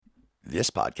This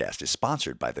podcast is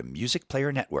sponsored by the Music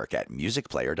Player Network at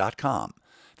musicplayer.com,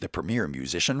 the premier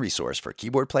musician resource for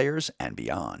keyboard players and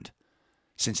beyond.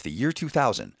 Since the year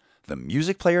 2000, the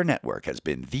Music Player Network has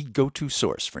been the go-to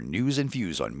source for news and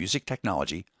views on music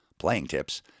technology, playing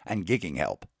tips, and gigging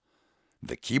help.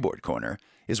 The Keyboard Corner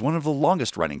is one of the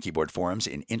longest-running keyboard forums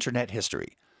in internet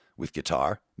history, with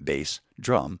guitar, bass,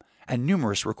 drum, and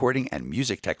numerous recording and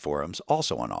music tech forums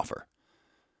also on offer.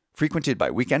 Frequented by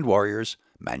weekend warriors,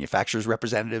 manufacturers'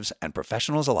 representatives, and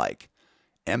professionals alike,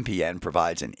 MPN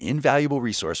provides an invaluable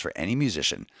resource for any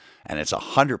musician, and it's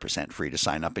 100% free to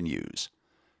sign up and use.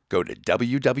 Go to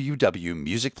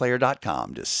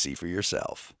www.musicplayer.com to see for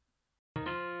yourself.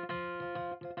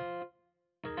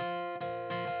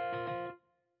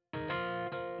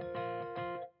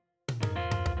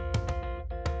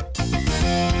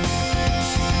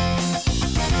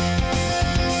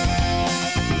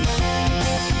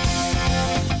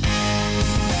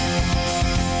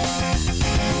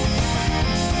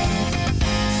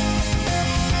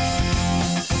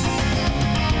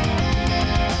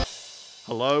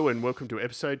 Hello and welcome to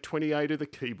episode 28 of the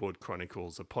Keyboard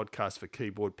Chronicles, a podcast for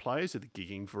keyboard players of the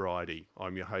gigging variety.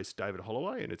 I'm your host David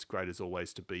Holloway, and it's great as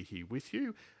always to be here with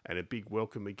you, and a big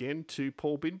welcome again to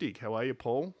Paul Bindig. How are you,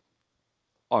 Paul?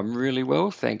 I'm really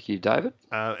well, thank you, David.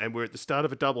 And we're at the start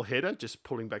of a double header, just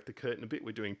pulling back the curtain a bit.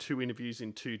 We're doing 2 interviews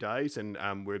in 2 days, and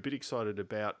we're a bit excited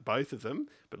about both of them,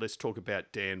 but let's talk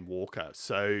about Dan Walker.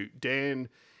 So Dan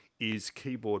is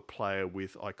keyboard player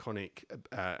with iconic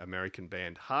American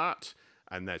band Heart.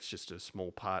 And that's just a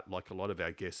small part, like a lot of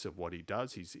our guests, of what he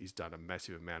does. He's done a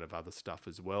massive amount of other stuff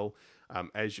as well.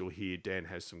 As you'll hear, Dan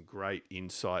has some great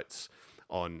insights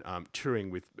on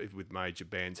touring with major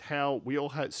bands, how we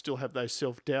all still have those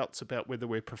self-doubts about whether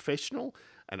we're professional,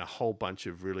 and a whole bunch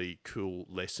of really cool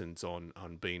lessons on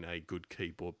being a good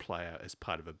keyboard player as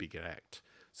part of a bigger act.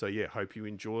 So yeah, hope you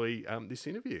enjoy this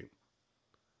interview.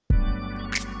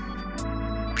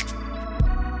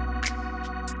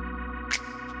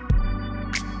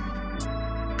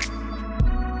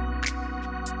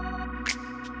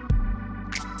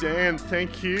 Dan,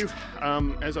 thank you.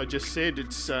 As I just said,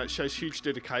 it shows huge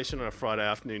dedication on a Friday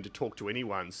afternoon to talk to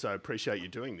anyone, so appreciate you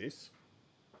doing this.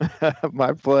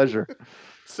 My pleasure.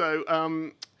 So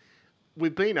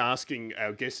we've been asking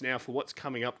our guests now for what's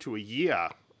coming up to a year,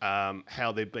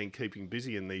 how they've been keeping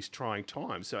busy in these trying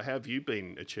times. So how have you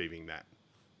been achieving that?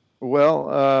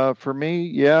 Well, for me,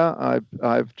 yeah,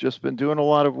 I've just been doing a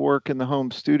lot of work in the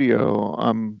home studio.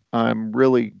 I'm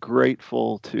really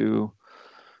grateful to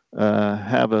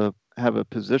have a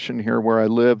position here where I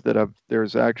live that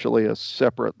there's actually a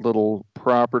separate little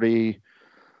property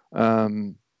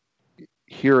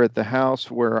here at the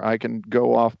house where I can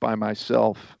go off by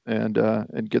myself and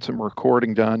get some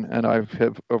recording done. And I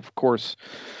have, of course,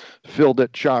 filled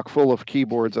it chock full of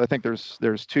keyboards. I think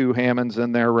there's 2 Hammonds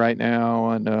in there right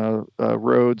now, and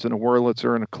Rhodes and a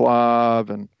Wurlitzer and a Clav,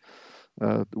 and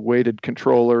weighted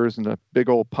controllers, and a big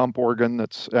old pump organ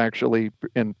that's actually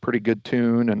in pretty good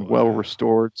tune and well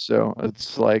restored. So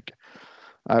it's like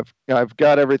I've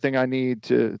got everything I need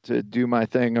to do my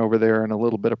thing over there in a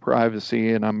little bit of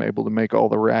privacy, and I'm able to make all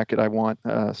the racket I want.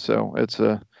 So it's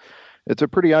a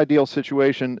pretty ideal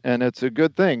situation, and it's a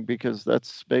good thing because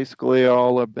that's basically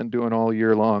all I've been doing all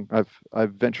year long.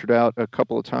 I've ventured out a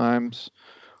couple of times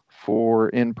for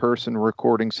in-person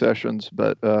recording sessions,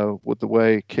 but with the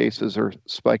way cases are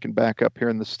spiking back up here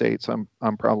in the States, I'm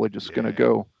probably just going to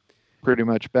go pretty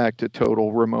much back to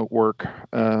total remote work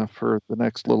for the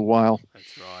next little while.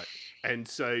 That's right. And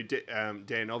so,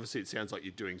 Dan, obviously it sounds like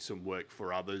you're doing some work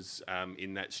for others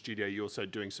in that studio. You're also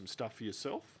doing some stuff for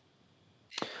yourself?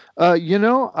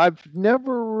 I've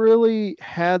never really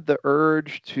had the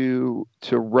urge to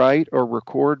write or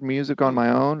record music on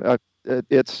my own.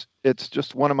 It's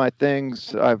just one of my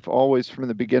things. I've always, from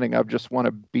the beginning, I just want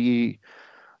to be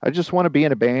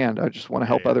in a band. I just want to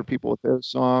help other people with their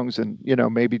songs, and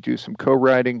maybe do some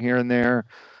co-writing here and there.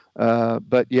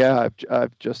 But yeah,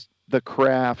 I've just, the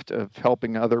craft of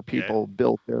helping other people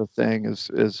build their thing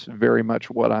is very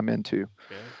much what I'm into.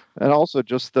 Yeah. And also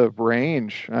just the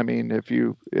range. I mean, if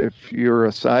you're a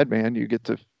sideman, you get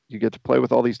to play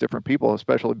with all these different people,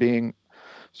 especially being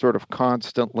sort of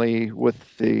constantly with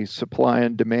the supply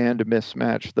and demand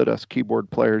mismatch that us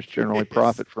keyboard players generally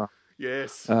profit from.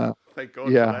 Yes. Thank God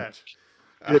for that.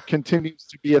 It continues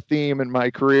to be a theme in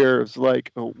my career. It's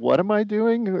like, what am I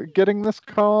doing getting this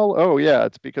call? Oh, yeah,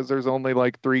 it's because there's only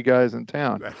like 3 guys in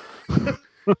town.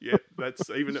 Yeah, that's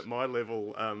even at my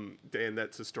level, Dan,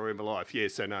 that's a story of my life. Yeah,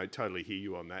 so no, I totally hear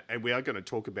you on that. And we are going to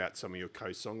talk about some of your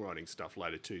co-songwriting stuff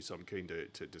later too, so I'm keen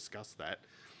to discuss that.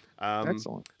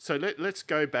 Excellent. So let's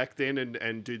go back then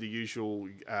and do the usual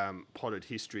potted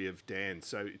history of Dan.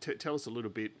 So tell us a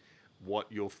little bit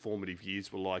what your formative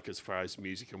years were like as far as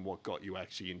music and what got you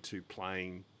actually into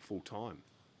playing full time.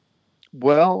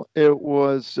 Well, it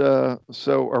was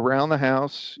so around the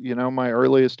house. My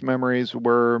earliest memories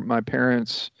were my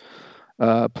parents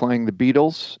playing the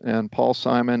Beatles and Paul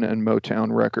Simon and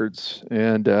Motown records,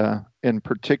 and in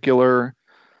particular,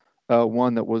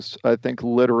 one that was, I think,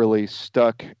 literally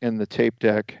stuck in the tape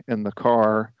deck in the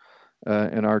car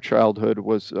in our childhood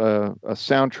was a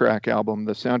soundtrack album,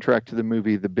 the soundtrack to the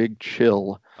movie The Big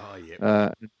Chill. Oh,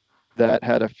 yeah. That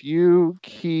had a few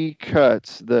key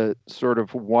cuts that sort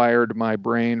of wired my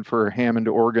brain for Hammond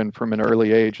organ from an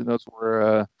early age, and those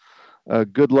were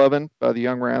Good Lovin' by the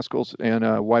Young Rascals and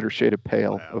Whiter Shade of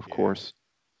Pale, of course.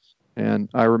 And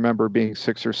I remember being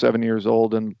 6 or 7 years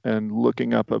old and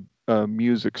looking up a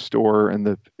music store in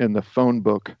the phone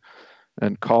book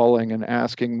and calling and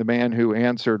asking the man who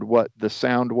answered what the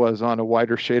sound was on a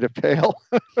Whiter Shade of Pale.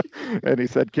 And he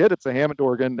said, "Kid, it's a Hammond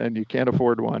organ and you can't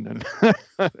afford one," and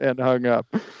and hung up.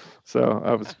 So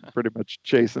I was pretty much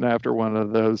chasing after one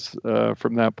of those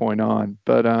from that point on.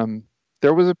 But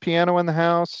there was a piano in the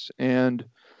house, and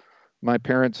my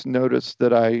parents noticed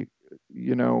that I,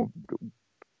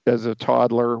 as a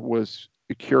toddler, was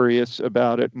curious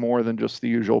about it more than just the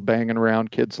usual banging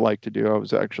around kids like to do. I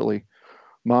was actually,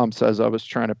 Mom says I was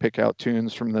trying to pick out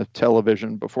tunes from the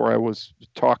television before I was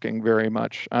talking very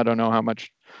much. I don't know how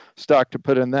much stock to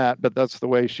put in that, but that's the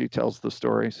way she tells the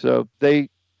story. So they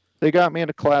got me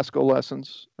into classical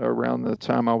lessons around the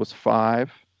time I was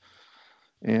 5.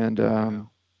 And, I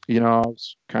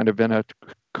was kind of in a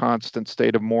constant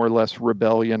state of more or less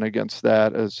rebellion against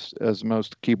that, as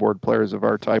most keyboard players of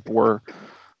our type were.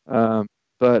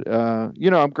 But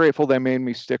I'm grateful they made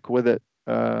me stick with it.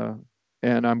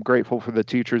 And I'm grateful for the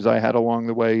teachers I had along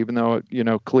the way, even though,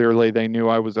 clearly they knew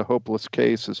I was a hopeless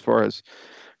case as far as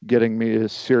getting me to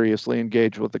seriously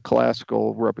engage with the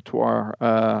classical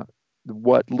repertoire.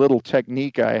 What little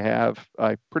technique I have,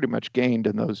 I pretty much gained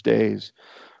in those days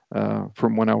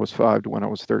from when I was 5 to when I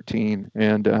was 13.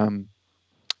 And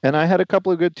I had a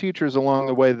couple of good teachers along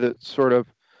the way that sort of,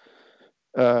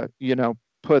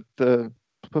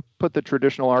 put the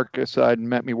traditional arc aside and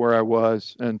met me where I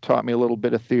was and taught me a little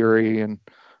bit of theory and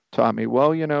taught me,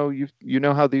 well, you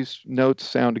know how these notes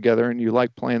sound together and you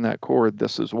like playing that chord.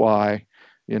 This is why,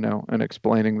 and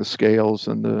explaining the scales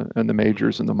and the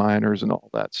majors and the minors and all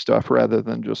that stuff, rather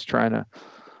than just trying to,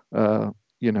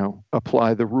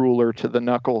 apply the ruler to the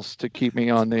knuckles to keep me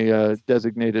on the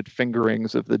designated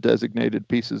fingerings of the designated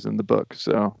pieces in the book.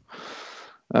 So,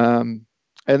 and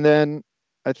then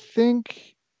I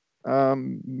think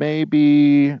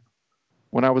maybe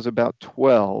when I was about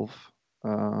 12,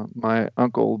 my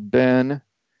uncle Ben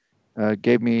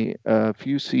gave me a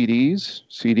few CDs.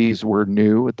 CDs were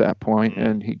new at that point,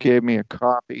 and he gave me a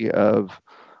copy of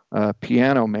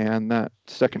Piano Man, that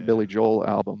second Billy Joel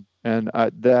album. And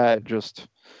that just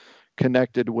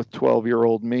connected with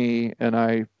 12-year-old me, and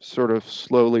I sort of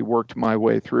slowly worked my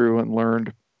way through and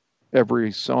learned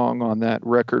every song on that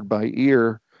record by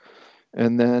ear.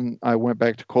 And then I went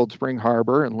back to Cold Spring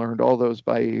Harbor and learned all those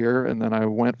by ear. And then I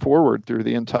went forward through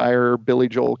the entire Billy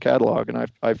Joel catalog.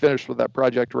 And I finished with that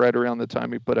project right around the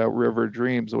time he put out River of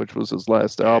Dreams, which was his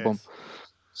last album.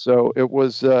 So it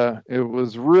was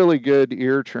really good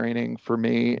ear training for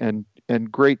me, and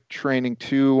great training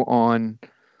too on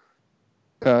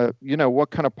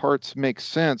what kind of parts make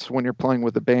sense when you're playing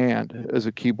with a band as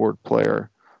a keyboard player.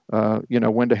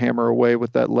 When to hammer away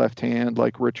with that left hand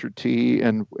like Richard T,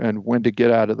 and when to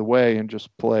get out of the way and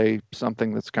just play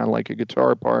something that's kind of like a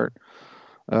guitar part,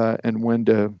 and when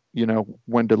to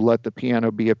let the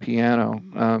piano be a piano.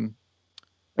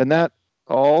 And that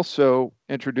also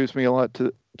introduced me a lot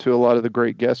to a lot of the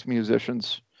great guest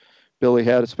musicians Billy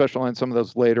had, especially on some of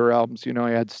those later albums. He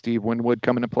had Steve Winwood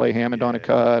coming to play Hammond on a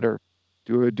cut, or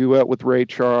do a duet with Ray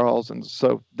Charles. And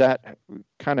so that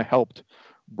kind of helped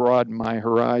broaden my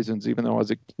horizons, even though I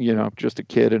was just a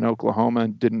kid in Oklahoma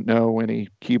and didn't know any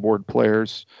keyboard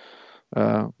players.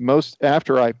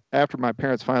 After my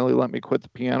parents finally let me quit the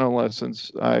piano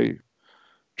lessons, I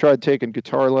tried taking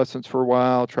guitar lessons for a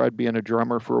while, tried being a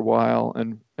drummer for a while,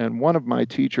 and one of my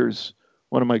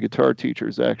guitar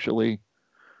teachers actually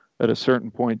at a certain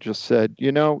point just said,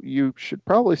 you should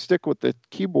probably stick with the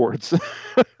keyboards.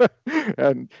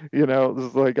 And, this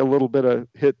is like a little bit of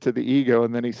hit to the ego.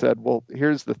 And then he said, well,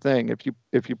 here's the thing.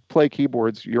 If you play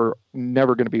keyboards, you're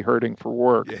never going to be hurting for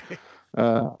work.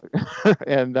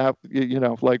 And that,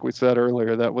 like we said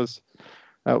earlier, that was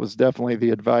definitely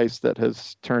the advice that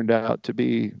has turned out to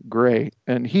be great.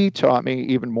 And he taught me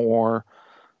even more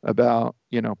about,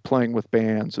 playing with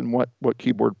bands and what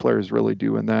keyboard players really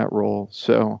do in that role.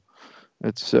 So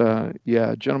it's a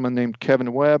gentleman named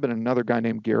Kevin Webb and another guy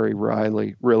named Gary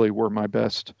Riley really were my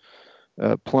best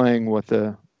playing with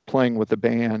the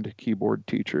band keyboard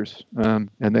teachers, and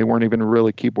they weren't even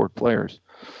really keyboard players.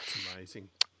 That's amazing.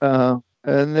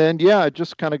 And then I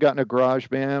just kind of got in a garage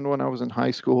band when I was in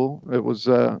high school. It was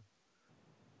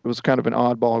kind of an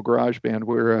oddball garage band.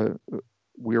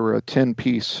 We were a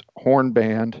 10-piece horn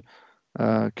band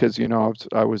because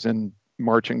I was in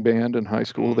marching band in high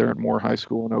school there at Moore High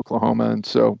School in Oklahoma, and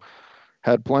so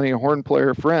had plenty of horn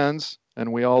player friends,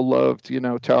 and we all loved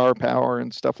Tower Power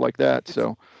and stuff like that.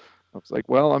 So I was like,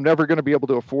 well, I'm never going to be able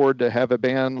to afford to have a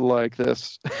band like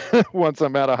this once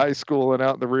I'm out of high school and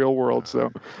out in the real world.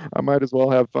 So I might as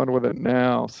well have fun with it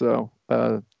now. So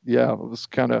it was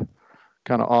kind of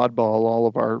oddball. All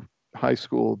of our high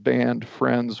school band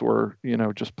friends were,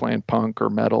 just playing punk or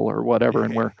metal or whatever,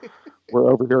 and we're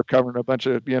over here covering a bunch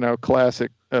of,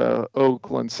 classic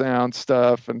Oakland sound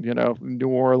stuff and, New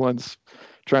Orleans,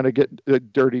 trying to get the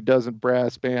Dirty Dozen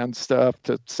brass band stuff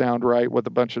to sound right with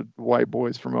a bunch of white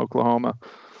boys from Oklahoma,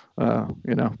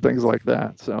 things like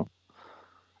that. So,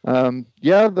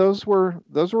 those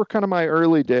were kind of my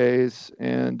early days.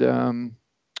 And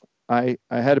I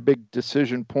had a big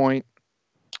decision point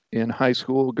in high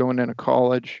school going into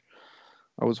college.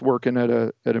 I was working at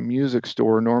a music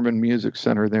store, Norman Music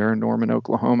Center there in Norman,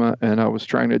 Oklahoma, and I was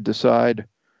trying to decide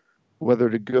whether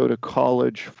to go to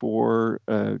college for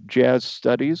jazz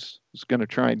studies. I was going to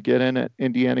try and get in at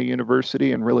Indiana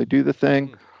University and really do the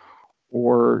thing,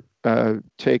 or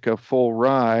take a full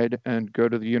ride and go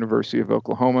to the University of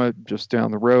Oklahoma just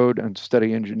down the road and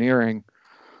study engineering.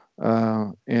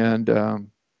 My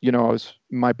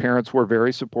parents were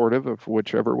very supportive of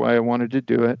whichever way I wanted to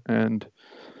do it. And,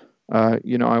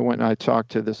 I went and I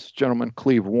talked to this gentleman,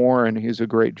 Cleve Warren. He's a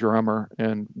great drummer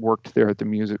and worked there at the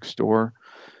music store.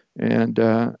 And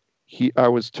I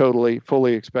was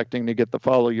fully expecting to get the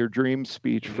 "Follow Your Dreams"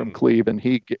 speech from Cleve, and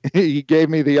he gave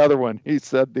me the other one. He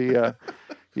said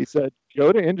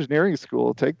go to engineering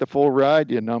school, take the full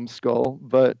ride, you numbskull,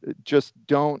 but just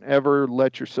don't ever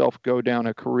let yourself go down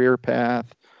a career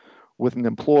path with an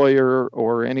employer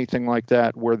or anything like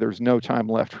that where there's no time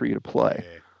left for you to play.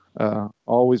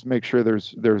 Always make sure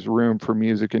there's room for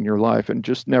music in your life, and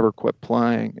just never quit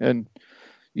playing. And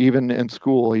even in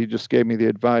school, he just gave me the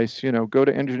advice, go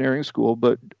to engineering school,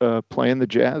 but play in the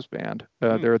jazz band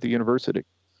there at the university.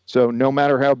 So no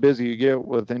matter how busy you get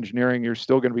with engineering, you're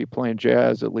still going to be playing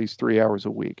jazz at least 3 hours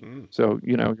a week. So,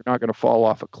 you're not going to fall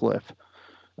off a cliff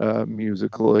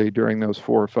musically during those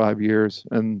 4 or 5 years.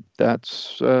 And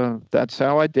that's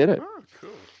how I did it. Oh, cool.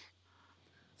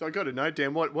 So I got to know,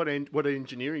 Dan, what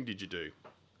engineering did you do?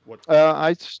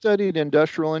 I studied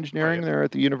industrial engineering there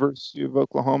at the University of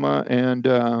Oklahoma, and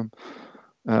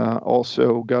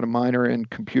also got a minor in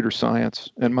computer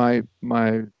science. And my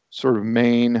sort of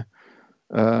main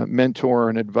mentor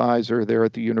and advisor there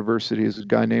at the university is a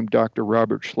guy named Dr.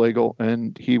 Robert Schlegel,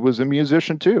 and he was a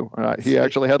musician too. He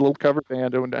actually had a little cover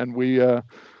band, and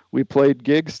we played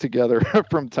gigs together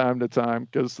from time to time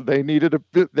because they needed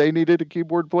a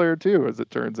keyboard player too, as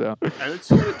it turns out. And it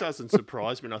sort of doesn't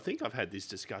surprise me. And I think I've had this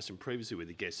discussion previously with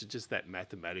the guests. It's just that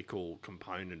mathematical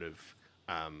component of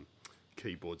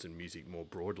keyboards and music more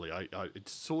broadly. It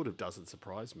sort of doesn't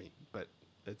surprise me, but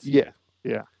it's yeah.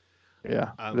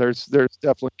 There's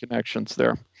definitely connections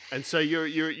there. And so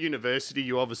you're at university.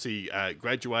 You obviously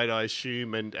graduate, I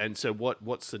assume. And so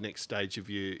what's the next stage of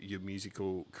your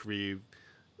musical career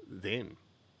then?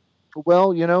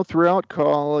 Well, throughout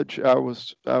college, I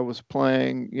was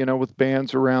playing, with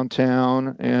bands around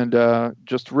town, and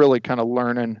just really kind of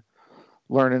learning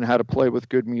how to play with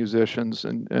good musicians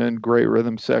and great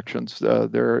rhythm sections.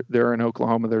 There in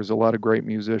Oklahoma, there's a lot of great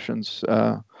musicians.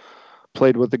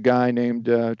 Played with a guy named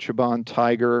Chaban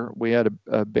Tiger. We had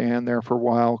a band there for a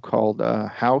while called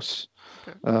House.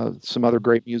 Some other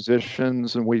great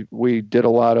musicians, and we did a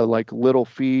lot of like Little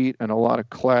Feat and a lot of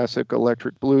classic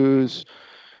electric blues,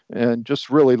 and just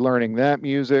really learning that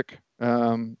music.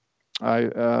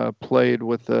 I played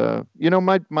with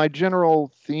my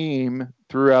general theme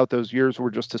throughout those years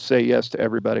were just to say yes to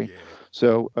everybody. Yeah.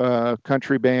 So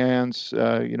country bands,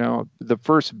 the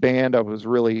first band I was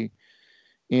really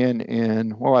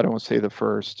well, I don't want to say the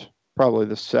first, probably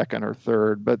the second or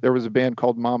third, but there was a band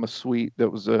called Mama Sweet that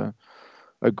was a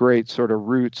great sort of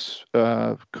roots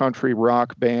country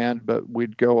rock band, but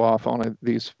we'd go off on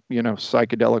these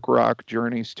psychedelic rock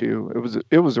journeys too.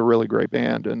 It was a really great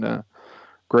band and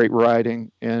great writing.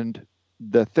 And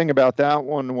the thing about that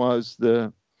one was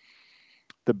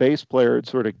the bass player had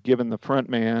sort of given the front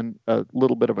man a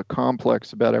little bit of a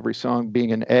complex about every song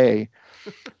being an A.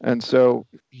 And so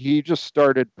he just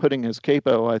started putting his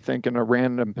capo, I think, in a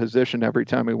random position every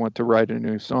time he went to write a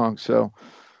new song. So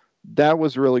that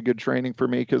was really good training for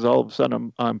me, because all of a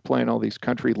sudden I'm playing all these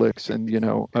country licks and,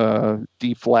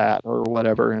 D flat or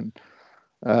whatever. And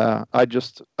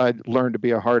I learned to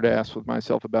be a hard ass with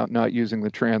myself about not using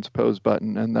the transpose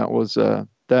button. And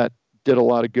that did a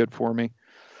lot of good for me.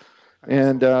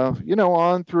 And,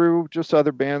 on through just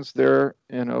other bands there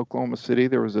in Oklahoma City.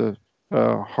 There was a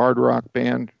hard rock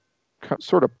band,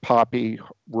 sort of poppy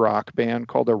rock band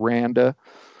called Aranda,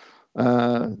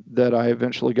 that I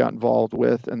eventually got involved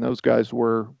with. And those guys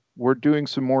were doing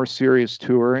some more serious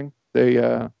touring.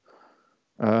 They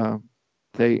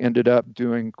ended up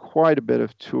doing quite a bit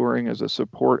of touring as a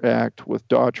support act with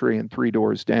Daughtry and Three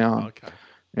Doors Down. Okay.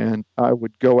 And I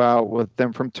would go out with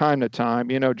them from time to time,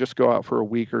 just go out for a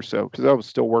week or so, because I was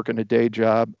still working a day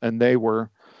job, and they were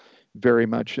very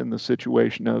much in the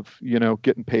situation of,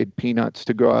 getting paid peanuts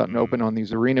to go out and open on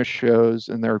these arena shows,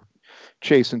 and they're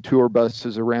chasing tour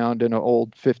buses around in an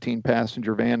old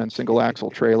 15-passenger van and single axle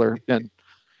trailer, and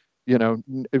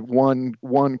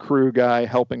one crew guy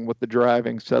helping with the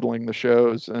driving, settling the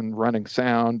shows and running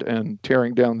sound and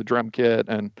tearing down the drum kit,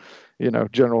 and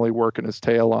generally working his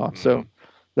tail off. So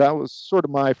that was sort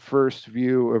of my first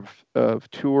view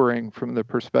of touring from the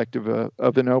perspective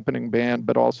of an opening band,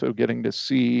 but also getting to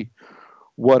see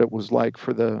what it was like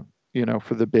for the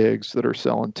bigs that are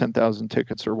selling 10,000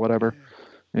 tickets or whatever.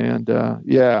 And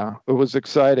it was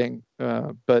exciting,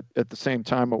 but at the same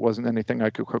time, it wasn't anything I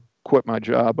could quit my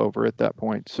job over at that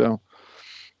point. So,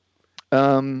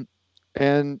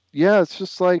 it's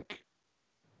just like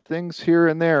things here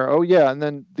and there. Oh yeah, and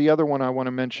then the other one I want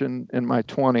to mention in my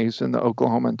 20s, in the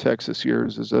Oklahoma and Texas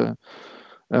years, is an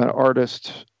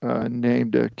artist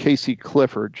named Casey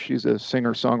Clifford. She's a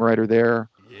singer-songwriter there.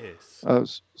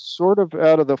 Yes. Sort of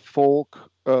out of the folk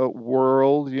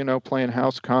world, playing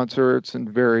house concerts and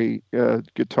very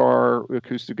acoustic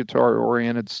guitar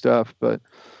oriented stuff. But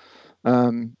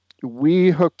we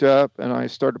hooked up, and I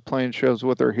started playing shows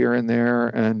with her here and there.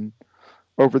 And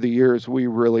over the years, we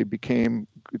really became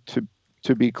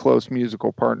to be close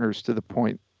musical partners, to the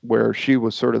point where she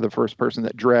was sort of the first person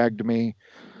that dragged me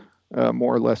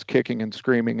more or less kicking and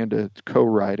screaming into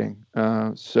co-writing.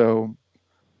 So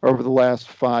over the last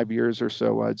 5 years or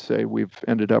so, I'd say we've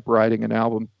ended up writing an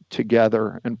album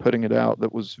together and putting it out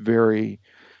that was very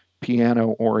piano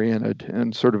oriented,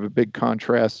 and sort of a big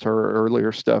contrast to her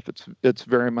earlier stuff. It's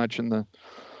very much in the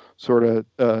sort of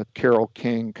Carole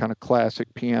King kind of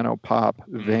classic piano pop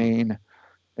vein.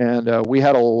 And we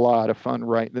had a lot of fun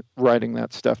writing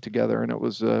that stuff together. And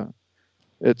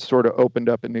it sort of opened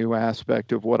up a new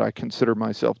aspect of what I consider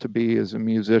myself to be as a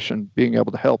musician, being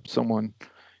able to help someone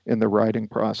in the writing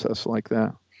process like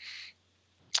that.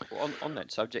 Well, on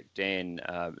that subject, Dan,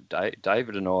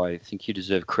 David and I think you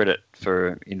deserve credit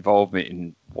for involvement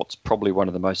in what's probably one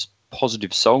of the most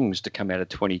positive songs to come out of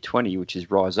 2020, which is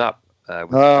Rise Up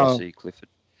with Casey Clifford.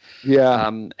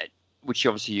 Yeah. Which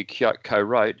obviously you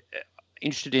co-wrote.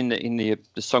 Interested in the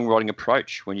songwriting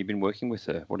approach when you've been working with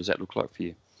her. What does that look like for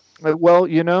you? Well,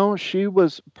 she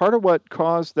was part of what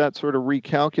caused that sort of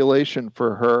recalculation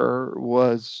for her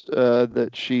was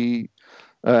that she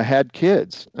had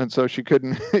kids. And so she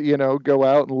couldn't, go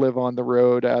out and live on the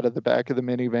road out of the back of the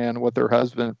minivan with her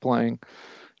husband playing,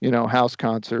 house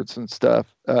concerts and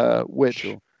stuff, which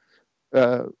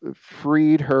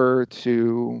freed her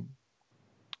to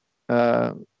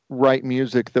write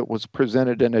music that was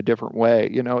presented in a different way.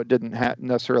 It didn't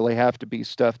necessarily have to be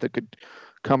stuff that could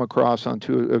come across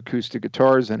onto acoustic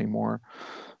guitars anymore.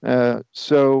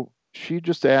 So she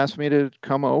just asked me to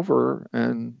come over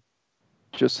and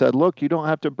just said, look, you don't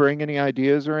have to bring any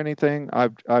ideas or anything.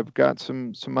 I've got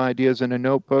some ideas in a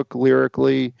notebook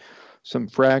lyrically, some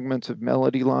fragments of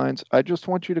melody lines. I just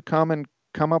want you to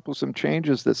come up with some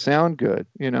changes that sound good,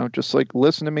 just like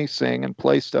listen to me sing and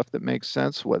play stuff that makes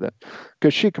sense with it.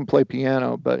 Because she can play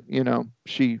piano, but,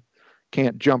 she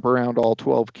can't jump around all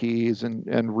 12 keys and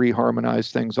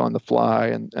reharmonize things on the fly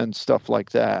and stuff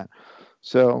like that.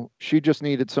 So she just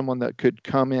needed someone that could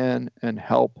come in and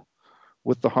help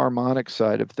with the harmonic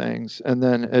side of things. And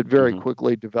then it very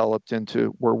quickly developed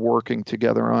into we're working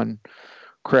together on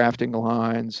crafting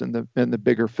lines and the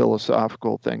bigger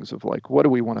philosophical things of like, what do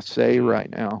we want to say right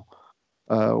now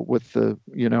with the,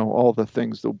 all the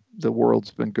things the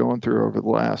world's been going through over the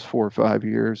last 4 or 5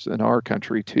 years in our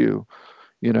country too.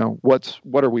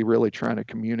 What are we really trying to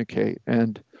communicate?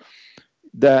 And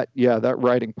that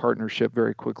writing partnership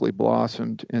very quickly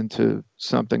blossomed into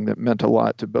something that meant a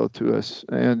lot to both of us.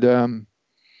 And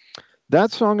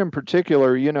That song in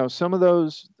particular, some of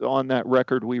those on that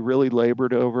record we really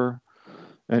labored over,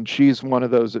 and she's one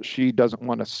of those that she doesn't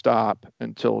want to stop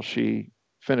until she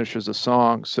finishes a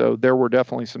song. So there were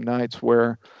definitely some nights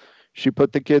where she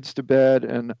put the kids to bed,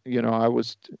 and I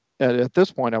was at this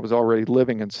point I was already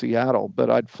living in Seattle, but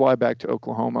I'd fly back to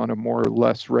Oklahoma on a more or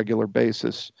less regular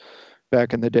basis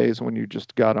back in the days when you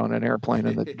just got on an airplane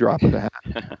and the drop of a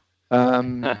hat.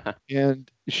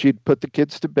 And she'd put the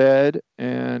kids to bed,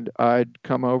 and I'd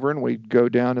come over and we'd go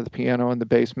down to the piano in the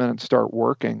basement and start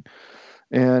working.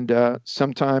 And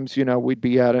sometimes, we'd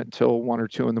be at it until 1 or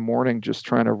 2 in the morning, just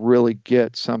trying to really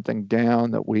get something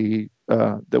down that we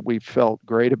felt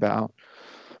great about.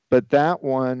 But that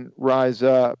one, Rise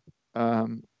Up,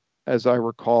 as I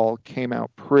recall, came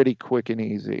out pretty quick and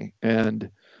easy.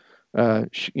 And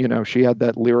she had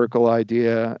that lyrical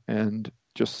idea and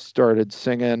just started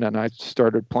singing, and I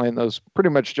started playing those pretty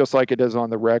much just like it is on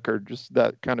the record, just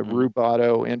that kind of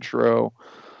rubato intro.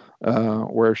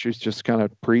 Where she's just kind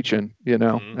of preaching,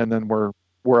 and then we're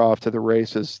off to the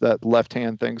races. That left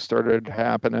hand thing started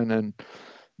happening, and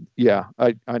yeah,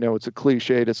 I know it's a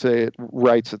cliche to say it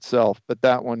writes itself, but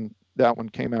that one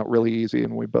came out really easy,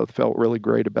 and we both felt really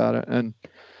great about it. And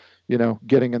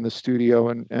getting in the studio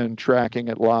and tracking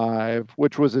it live,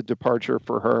 which was a departure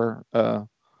for her.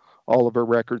 All of her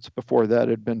records before that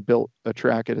had been built a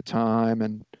track at a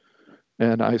time,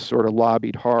 and I sort of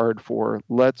lobbied hard for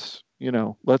let's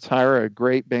hire a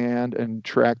great band and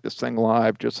track this thing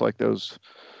live, just like those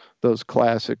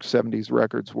classic 70s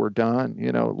records were done,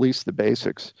 at least the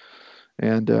basics.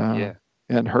 And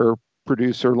and her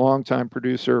longtime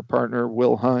producer partner,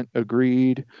 Will Hunt,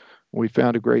 agreed. We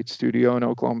found a great studio in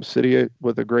Oklahoma City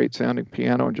with a great sounding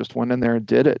piano and just went in there and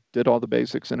did all the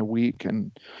basics in a week.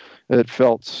 And it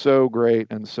felt so great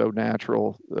and so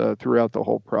natural throughout the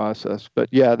whole process. But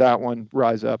yeah, that one,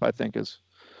 Rise Up, I think is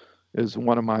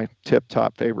one of my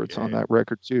tip-top favorites on that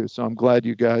record too. So I'm glad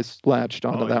you guys latched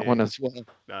onto that one as well.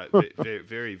 No,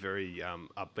 very, very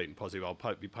upbeat and positive.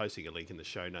 I'll be posting a link in the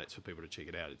show notes for people to check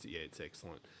it out. It's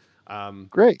excellent.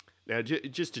 Great. Now,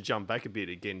 just to jump back a bit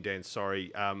again, Dan,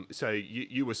 sorry. So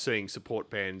you were seeing support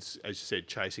bands, as you said,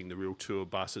 chasing the real tour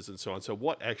buses and so on. So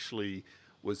what actually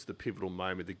was the pivotal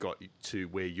moment that got you to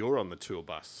where you're on the tour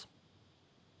bus?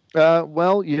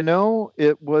 Well,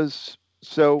 it was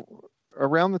so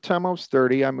around the time I was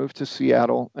 30, I moved to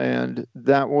Seattle, and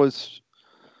that was,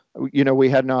 we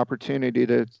had an opportunity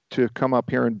to come up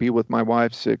here and be with my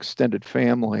wife's extended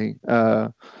family.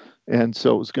 And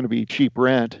so it was going to be cheap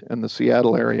rent in the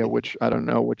Seattle area, which I don't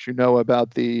know what you know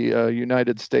about the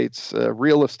United States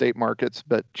real estate markets,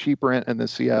 but cheap rent in the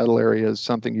Seattle area is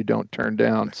something you don't turn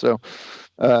down. So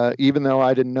even though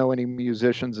I didn't know any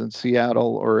musicians in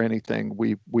Seattle or anything,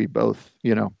 we both,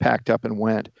 packed up and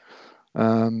went.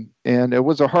 And it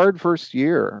was a hard first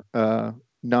year,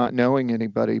 not knowing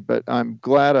anybody, but I'm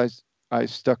glad I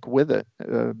stuck with it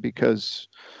because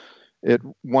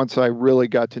once I really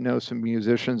got to know some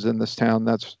musicians in this town,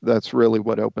 that's really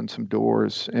what opened some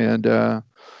doors. And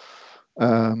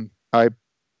I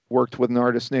worked with an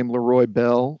artist named Leroy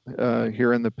Bell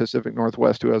here in the Pacific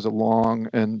Northwest, who has a long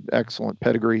and excellent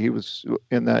pedigree. He was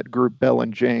in that group Bell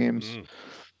and James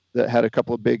that had a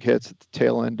couple of big hits at the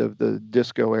tail end of the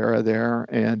disco era there.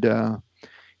 And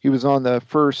he was on the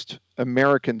first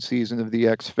American season of the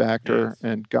X Factor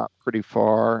and got pretty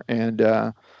far. And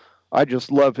I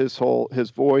just love his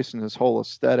voice and his whole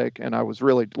aesthetic. And I was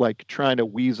really like trying to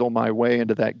weasel my way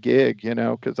into that gig,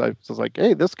 because I was like,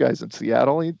 hey, this guy's in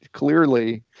Seattle. He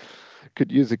clearly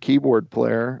could use a keyboard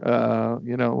player.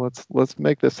 Let's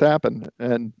make this happen.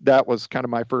 And that was kind of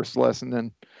my first lesson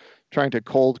in trying to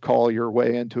cold call your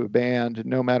way into a band,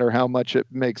 no matter how much it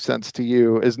makes sense to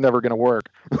you, is never going to work.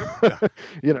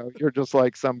 You're just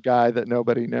like some guy that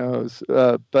nobody knows.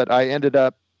 But I ended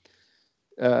up,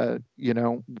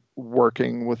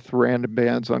 working with random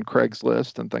bands on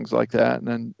Craigslist and things like that.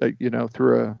 And then,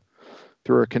 through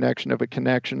a connection of a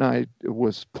connection, I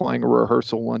was playing a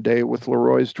rehearsal one day with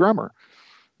Leroy's drummer.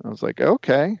 I was like,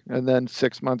 okay. And then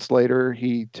 6 months later,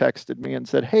 he texted me and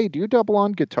said, hey, do you double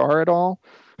on guitar at all?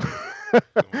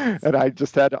 And I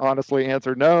just had to honestly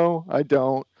answer, no, I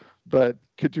don't. But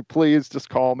could you please just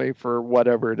call me for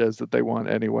whatever it is that they want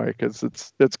anyway? Because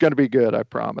it's going to be good, I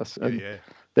promise. And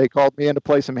they called me in to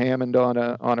play some Hammond on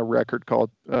a record called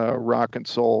Rock and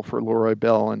Soul for Leroy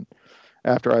Bell. And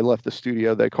after I left the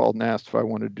studio, they called and asked if I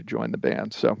wanted to join the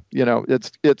band. So,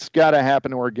 it's got to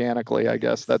happen organically, I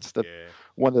guess. That's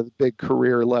one of the big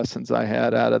career lessons I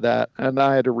had out of that. And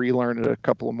I had to relearn it a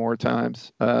couple of more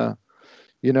times. I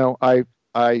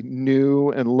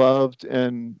knew and loved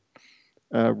and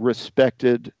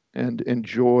respected and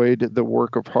enjoyed the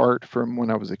work of Hart from when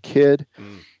I was a kid.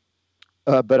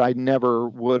 But I never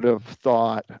would have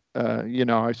thought,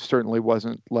 I certainly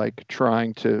wasn't like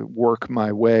trying to work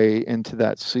my way into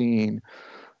that scene.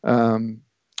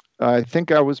 I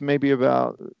think it was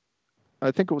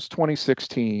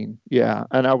 2016. Yeah.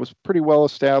 And I was pretty well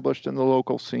established in the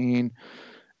local scene.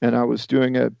 And I was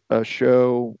doing a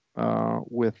show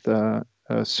with a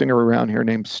singer around here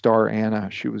named Star Anna.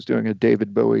 She was doing a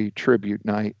David Bowie tribute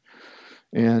night.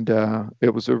 And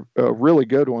it was a really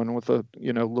good one with a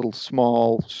little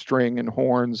small string and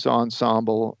horns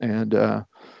ensemble. And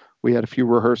we had a few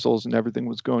rehearsals and everything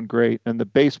was going great. And the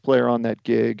bass player on that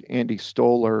gig, Andy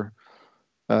Stoller,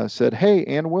 said, "Hey,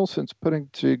 Ann Wilson's putting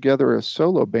together a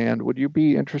solo band. Would you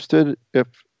be interested if,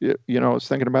 I was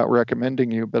thinking about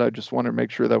recommending you, but I just wanted to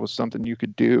make sure that was something you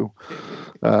could do."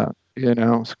 I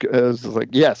was like,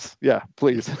 yes, yeah,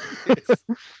 please.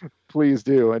 Please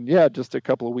do. And yeah, just a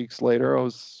couple of weeks later, I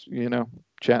was,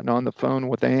 chatting on the phone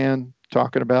with Ann,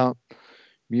 talking about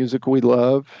music we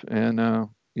love. And,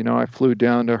 I flew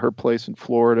down to her place in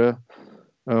Florida,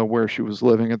 where she was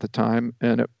living at the time.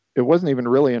 And it wasn't even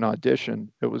really an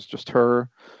audition. It was just her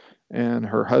and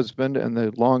her husband and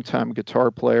the longtime guitar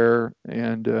player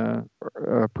and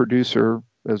producer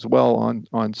as well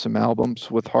on some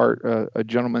albums with Hart, a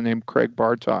gentleman named Craig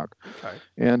Bartok. Okay.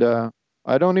 And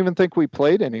I don't even think we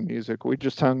played any music. We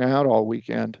just hung out all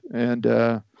weekend and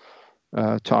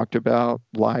talked about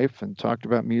life and talked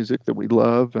about music that we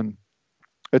love. And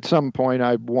at some point,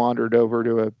 I wandered over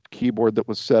to a keyboard that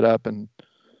was set up and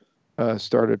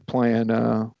started playing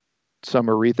some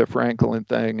Aretha Franklin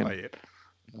thing. And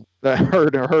I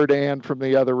heard Ann from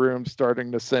the other room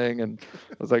starting to sing, and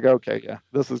I was like, okay, yeah,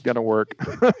 this is going to work.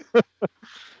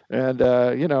 And,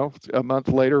 a month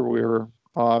later, we were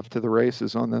off to the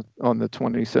races on the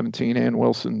 2017 Ann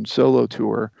Wilson solo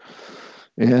tour.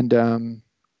 And,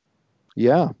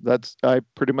 I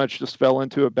pretty much just fell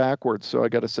into it backwards. So I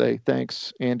got to say,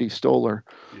 thanks, Andy Stoller,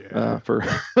 for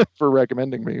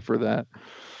recommending me for that.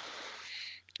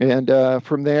 And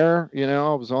from there,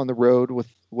 I was on the road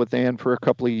with Ann for a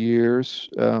couple of years,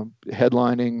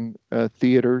 headlining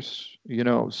theaters.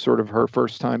 Sort of her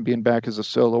first time being back as a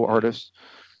solo artist.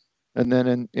 And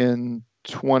then in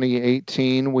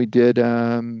 2018, we did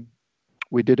a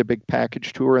big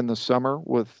package tour in the summer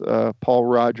with Paul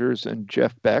Rogers and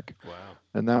Jeff Beck. Wow.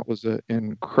 And that was an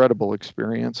incredible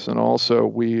experience. And also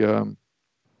we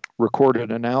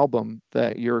recorded an album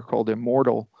that year called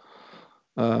Immortal,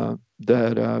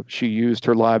 that she used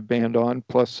her live band on,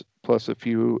 plus a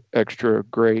few extra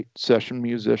great session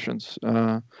musicians.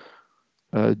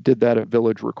 Did that at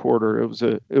Village Recorder. It was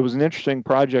an interesting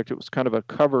project. It was kind of a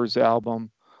covers album.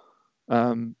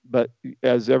 But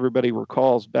as everybody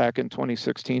recalls, back in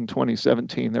 2016,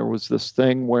 2017, there was this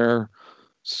thing where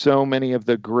so many of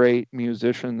the great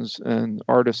musicians and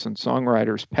artists and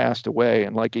songwriters passed away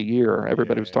in like a year.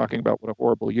 Everybody was talking about what a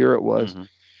horrible year it was. Mm-hmm.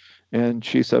 And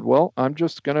she said, well, I'm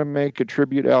just going to make a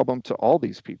tribute album to all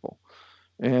these people.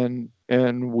 And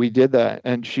we did that.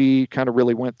 And she kind of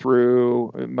really went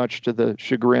through, much to the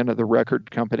chagrin of the record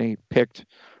company, picked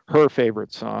her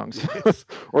favorite songs, yes.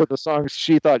 or the songs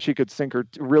she thought she could sink her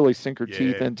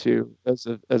teeth into as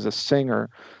a singer,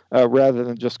 rather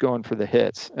than just going for the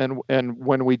hits. And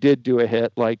when we did do a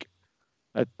hit, like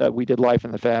we did Life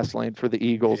in the Fast Lane for the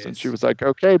Eagles, yes. and she was like,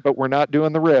 okay, but we're not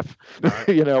doing the riff. Right.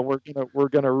 we're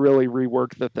gonna really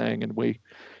rework the thing. And we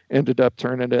ended up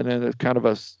turning it into kind of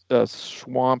a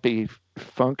swampy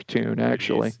funk tune,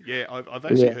 actually. Yeah, I've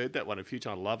actually heard that one a few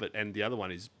times. I love it. And the other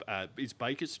one is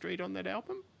Baker Street on that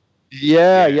album?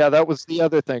 Yeah, that was the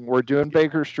other thing. We're doing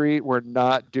Baker Street. We're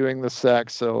not doing the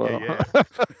sax solo. Yeah.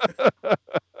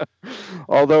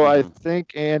 Although I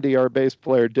think Andy, our bass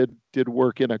player, did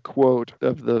work in a quote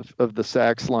of the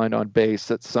sax line on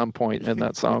bass at some point in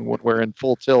that song when we're in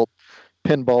full tilt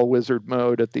pinball wizard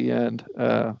mode at the end.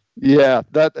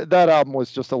 That album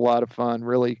was just a lot of fun,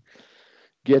 really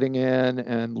getting in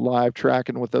and live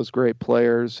tracking with those great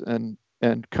players and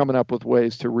coming up with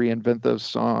ways to reinvent those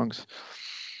songs.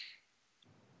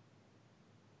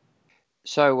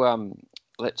 So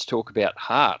let's talk about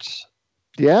Hart.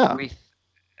 Yeah.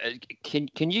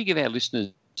 Can you give our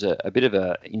listeners a bit of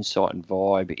an insight and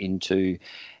vibe into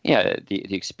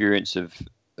the experience of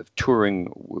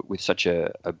touring with such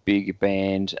a big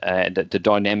band, the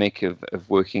dynamic of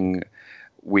working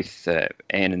with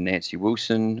Ann and Nancy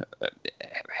Wilson?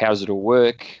 How does it all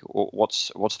work?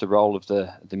 What's the role of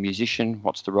the musician?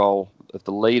 What's the role of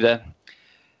the leader?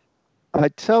 I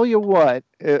tell you what,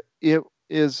 it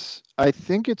is. I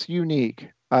think it's unique.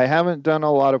 I haven't done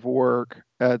a lot of work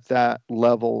at that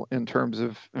level in terms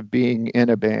of being in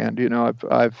a band.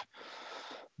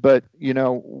 But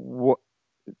what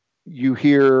you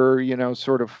hear,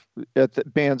 sort of at the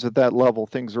bands at that level,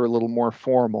 things are a little more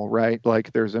formal, right?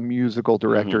 Like there's a musical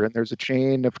director and there's a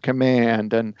chain of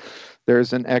command and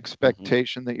there's an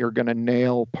expectation that you're going to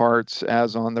nail parts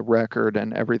as on the record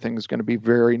and everything's going to be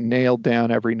very nailed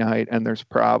down every night. And there's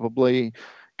probably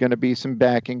going to be some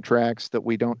backing tracks that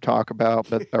we don't talk about,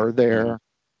 but are there.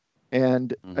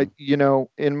 And,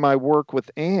 in my work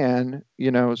with Anne,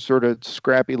 sort of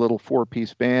scrappy little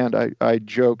 4-piece band, I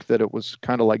joke that it was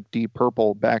kind of like Deep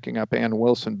Purple backing up Ann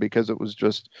Wilson because it was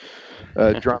just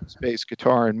drums, bass,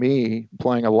 guitar, and me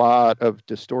playing a lot of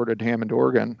distorted Hammond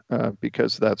organ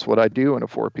because that's what I do in a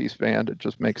 4-piece band. It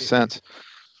just makes sense.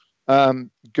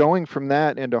 Going from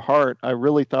that into Heart, I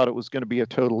really thought it was going to be a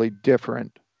totally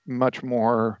different, much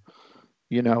more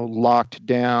locked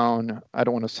down, I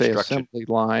don't want to say structured assembly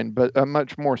line, but a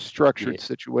much more structured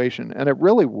situation. And it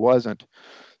really wasn't.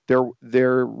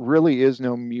 There really is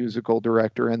no musical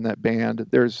director in that band.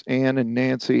 There's Anne and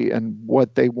Nancy and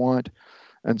what they want.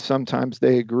 And sometimes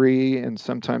they agree and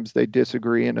sometimes they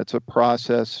disagree. And it's a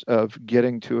process of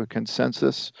getting to a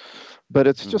consensus. But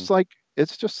it's just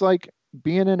like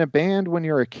being in a band when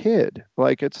you're a kid.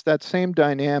 Like it's that same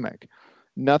dynamic.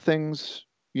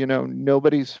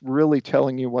 Nobody's really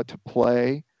telling you what to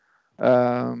play.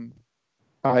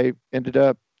 I ended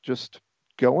up just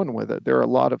going with it. There are a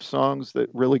lot of songs that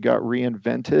really got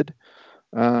reinvented.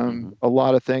 A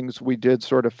lot of things we did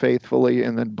sort of faithfully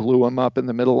and then blew them up in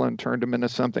the middle and turned them into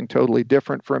something totally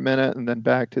different for a minute and then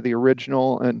back to the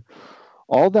original. And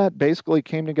all that basically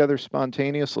came together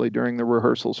spontaneously during the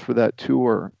rehearsals for that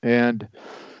tour. And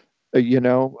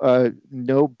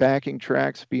no backing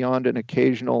tracks beyond an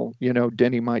occasional,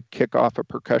 Denny might kick off a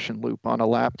percussion loop on a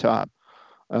laptop.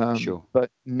 Sure.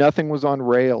 But nothing was on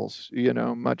rails,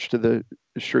 much to the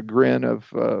chagrin of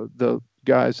the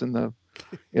guys in the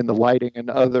lighting and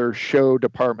other show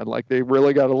department. Like they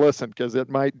really got to listen because it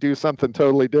might do something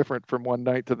totally different from one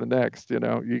night to the next. You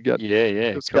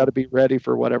just got to be ready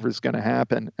for whatever's going to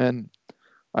happen. And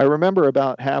I remember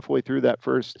about halfway through that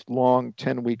first long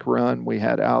 10-week run we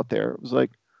had out there, it was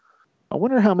like, I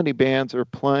wonder how many bands are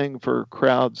playing for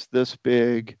crowds this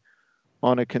big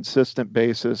on a consistent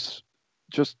basis,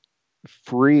 just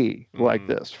free like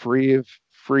this, free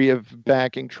of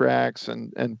backing tracks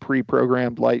and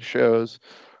pre-programmed light shows.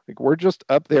 Like we're just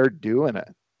up there doing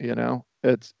it,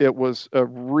 it was a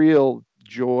real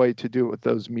joy to do it with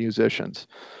those musicians.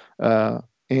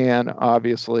 And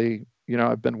obviously,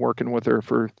 I've been working with her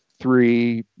for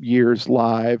 3 years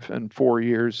live and 4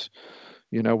 years,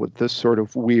 with this sort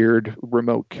of weird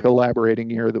remote collaborating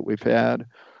year that we've had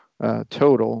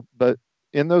total. But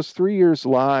in those 3 years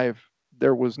live,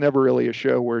 there was never really a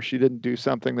show where she didn't do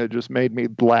something that just made me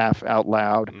laugh out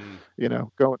loud,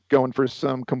 going for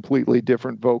some completely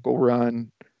different vocal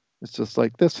run. It's just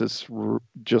like, this is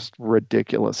just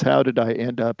ridiculous. How did I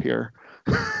end up here?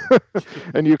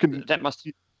 And that must...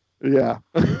 Yeah.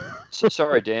 So,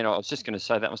 sorry, Dan. I was just going to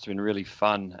say that must have been really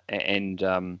fun and,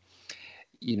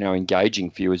 engaging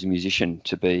for you as a musician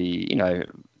to be,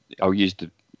 I'll use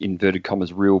the inverted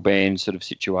commas real band sort of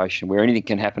situation where anything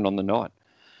can happen on the night.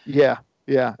 Yeah.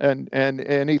 And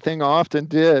anything often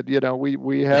did.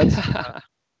 We had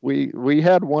we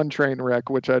had one train wreck,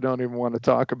 which I don't even want to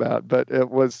talk about, but it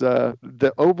was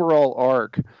the overall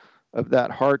arc of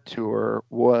that Heart tour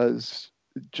was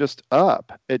just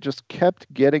up. It just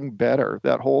kept getting better.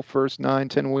 That whole first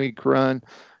 9-10 week run,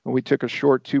 and we took a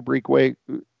short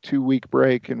 2-week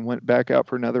break and went back out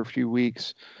for another few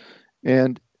weeks.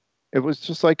 And it was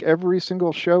just like every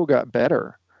single show got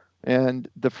better. And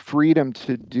the freedom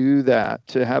to do that,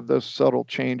 to have those subtle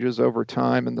changes over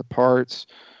time in the parts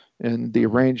and the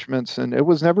arrangements, and it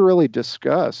was never really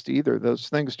discussed either. Those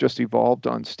things just evolved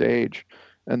on stage.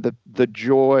 And the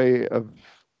joy of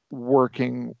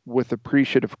working with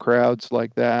appreciative crowds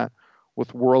like that,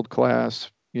 with world-class,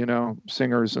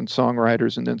 singers and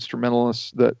songwriters and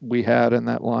instrumentalists that we had in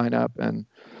that lineup, and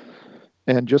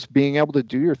just being able to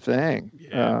do your thing,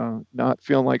 not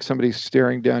feeling like somebody's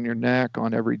staring down your neck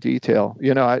on every detail.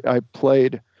 I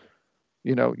played,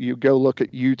 you go look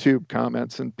at YouTube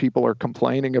comments and people are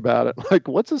complaining about it. Like,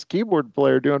 what's this keyboard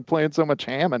player doing playing so much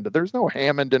Hammond? There's no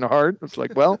Hammond in Heart. It's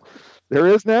like, well, there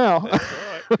is now. That's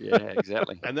right. Yeah,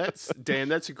 exactly. And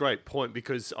that's a great point,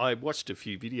 because I watched a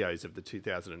few videos of the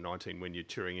 2019 when you're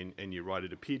touring and you write,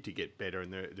 it appeared to get better.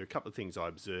 And there are a couple of things I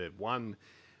observed. One,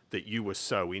 that you were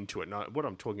so into it. And what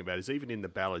I'm talking about is even in the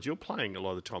ballads, you're playing a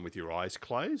lot of the time with your eyes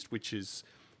closed, which is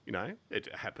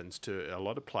it happens to a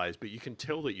lot of players, but you can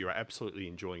tell that you're absolutely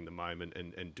enjoying the moment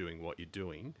and doing what you're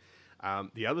doing.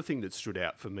 The other thing that stood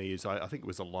out for me is I think it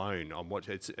was Alone on what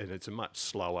it's a much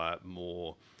slower,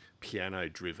 more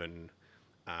piano-driven.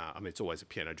 It's always a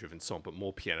piano-driven song, but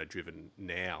more piano-driven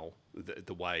now.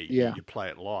 The way you play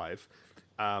it live,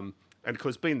 and of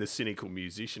course, being the cynical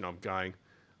musician, I'm going,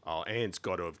 oh, Anne's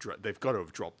got to have they've got to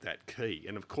have dropped that key,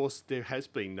 and of course, there has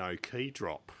been no key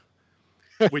drop.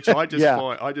 Which I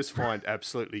just find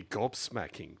absolutely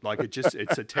gobsmacking. Like it's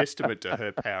a testament to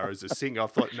her power as a singer. I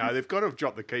thought, no, they've got to have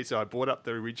dropped the key. So I brought up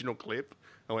the original clip.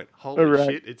 I went, holy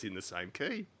shit, it's in the same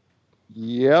key.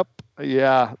 Yep.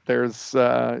 Yeah. There's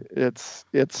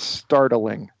it's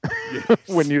startling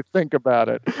when you think about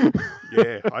it.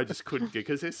 Yeah, I just couldn't get,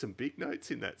 because there's some big notes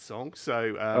in that song.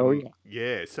 So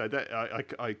so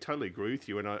that I totally agree with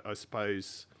you, and I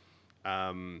suppose.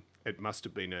 It must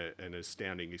have been an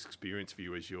astounding experience for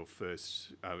you as your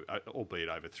first, albeit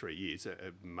over 3 years, a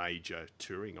major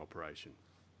touring operation.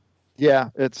 Yeah,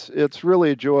 it's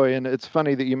really a joy, and it's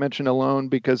funny that you mentioned Alone,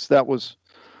 because that was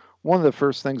one of the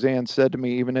first things Anne said to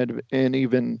me,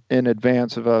 even in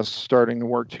advance of us starting to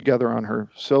work together on her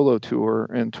solo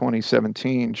tour in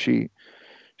 2017. She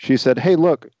said, "Hey,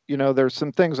 look, there's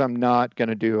some things I'm not going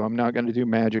to do. I'm not going to do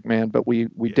Magic Man, but we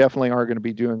definitely are going to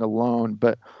be doing Alone,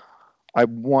 but I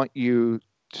want you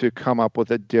to come up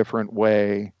with a different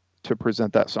way to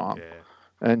present that song."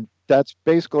 Yeah. And that's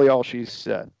basically all she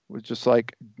said, was just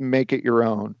like, make it your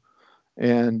own.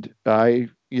 And I,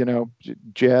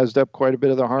 jazzed up quite a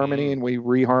bit of the harmony, and we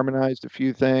reharmonized a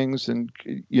few things, and,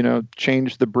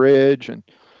 changed the bridge and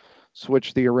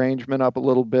switched the arrangement up a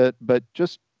little bit. But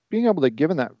just being able to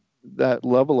give them that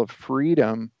level of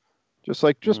freedom,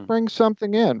 just bring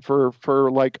something in for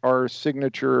like our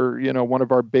signature, one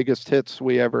of our biggest hits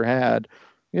we ever had,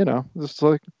 just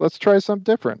like, let's try something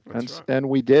different. And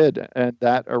we did. And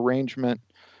that arrangement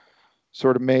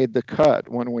sort of made the cut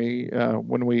when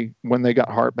they got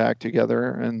Heart back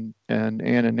together, and Anne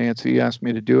and Nancy asked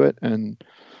me to do it. And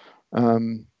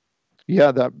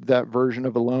that version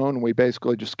of Alone, we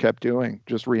basically just kept doing,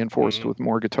 just reinforced with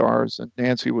more guitars, and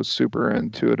Nancy was super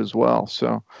into it as well.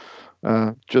 So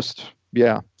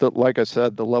like I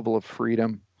said, the level of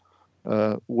freedom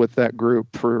with that group,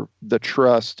 for the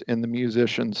trust in the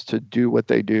musicians to do what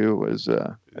they do, is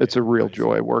it's a real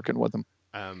joy working with them.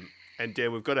 And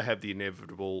Dan, we've got to have the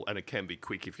inevitable, and it can be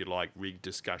quick if you like, rig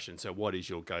discussion. So what is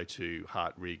your go-to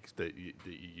Heart rig that you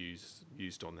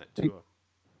used on that tour?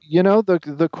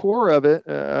 The core of it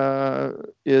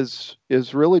is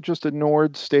really just a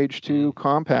Nord Stage 2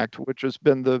 compact, which has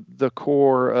been the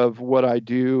core of what I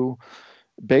do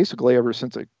basically ever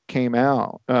since it came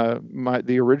out.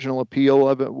 The original appeal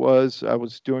of it was I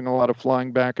was doing a lot of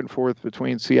flying back and forth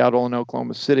between Seattle and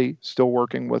Oklahoma City, still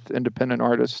working with independent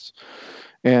artists.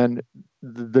 And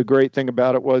the great thing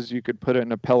about it was you could put it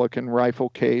in a Pelican rifle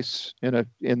case in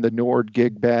the Nord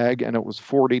gig bag, and it was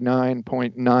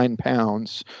 49.9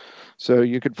 pounds. So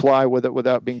you could fly with it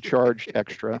without being charged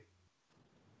extra.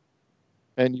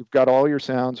 And you've got all your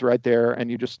sounds right there,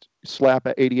 and you just slap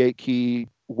an 88 key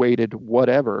weighted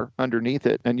whatever underneath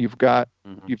it, and you've got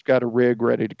a rig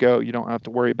ready to go. You don't have to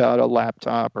worry about a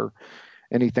laptop or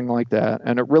anything like that.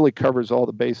 And it really covers all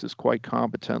the bases quite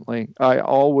competently. I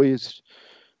always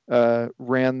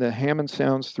ran the Hammond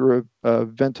sounds through a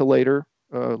ventilator,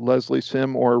 Leslie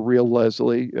Sim or a real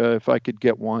Leslie, if I could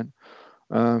get one.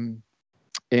 And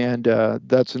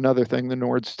that's another thing the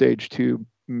Nord Stage 2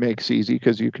 makes easy,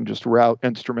 because you can just route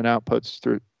instrument outputs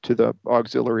through to the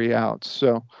auxiliary outs.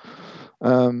 So,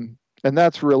 and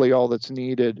that's really all that's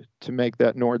needed to make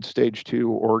that Nord Stage 2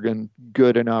 organ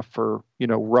good enough for,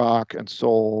 rock and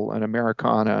soul and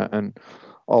Americana and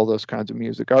all those kinds of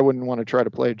music. I wouldn't want to try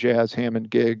to play a jazz Hammond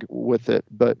gig with it,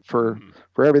 but for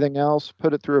everything else,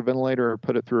 put it through a ventilator or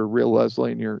put it through a real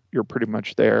Leslie, and you're pretty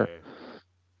much there.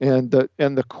 And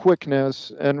the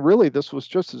quickness, and really this was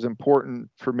just as important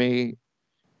for me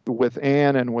with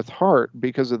Anne and with Heart,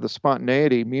 because of the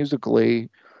spontaneity musically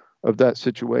of that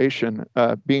situation,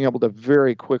 being able to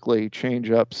very quickly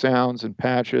change up sounds and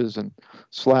patches and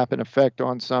slap an effect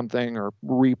on something or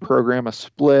reprogram a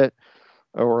split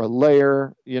or a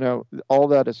layer, all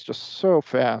that is just so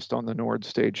fast on the Nord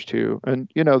Stage 2. And,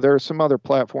 there are some other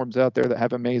platforms out there that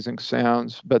have amazing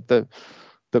sounds, but the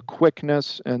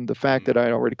quickness and the fact that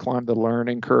I already climbed the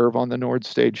learning curve on the Nord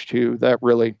Stage 2, that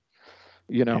really,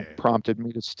 prompted me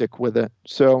to stick with it.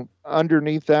 So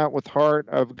underneath that with Heart,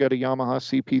 I've got a Yamaha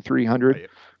CP300,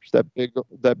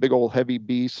 that big old heavy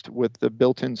beast with the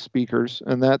built-in speakers.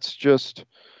 And that's just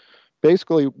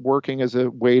basically working as a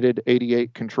weighted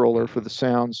 88 controller for the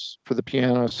sounds, for the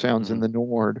piano sounds in the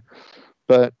Nord.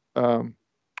 But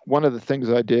one of the things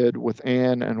I did with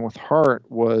Ann and with Hart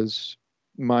was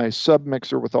my sub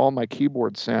mixer with all my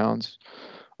keyboard sounds.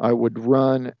 I would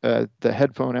run the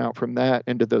headphone out from that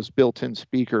into those built-in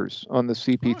speakers on the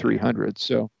CP300.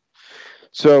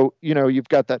 So, you've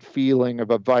got that feeling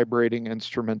of a vibrating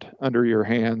instrument under your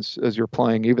hands as you're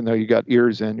playing, even though you got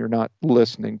ears in, you're not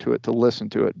listening to it to listen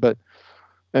to it.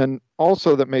 And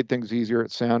also that made things easier at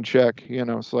sound check.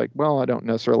 It's like, well, I don't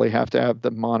necessarily have to have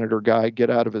the monitor guy get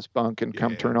out of his bunk and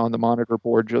come turn on the monitor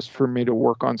board just for me to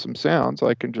work on some sounds.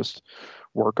 I can just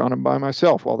work on them by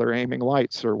myself while they're aiming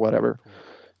lights or whatever.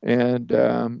 And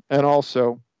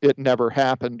also, it never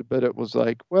happened, but it was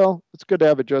like, well, it's good to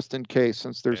have it just in case,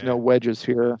 since there's no wedges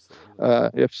here.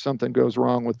 If something goes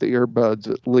wrong with the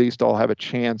earbuds, at least I'll have a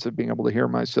chance of being able to hear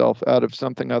myself out of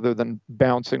something other than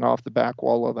bouncing off the back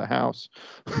wall of the house.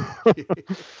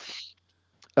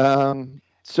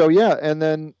 So yeah, and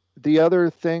then the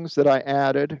other things that I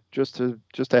added just to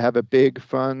have a big,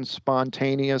 fun,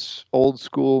 spontaneous, old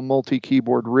school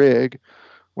multi-keyboard rig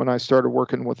when I started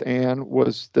working with Ann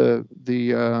was the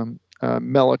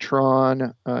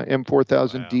Mellotron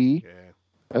M4000D,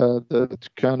 the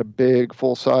kind of big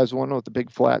full-size one with the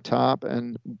big flat top,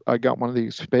 and I got one of the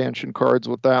expansion cards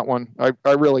with that one.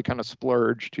 I really kind of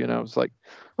splurged, It's like,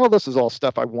 oh, this is all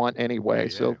stuff I want anyway,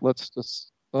 so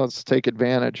let's take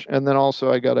advantage. And then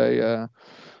also I got a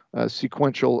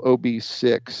sequential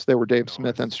OB6. They were Dave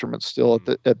Smith instruments still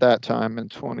at that time in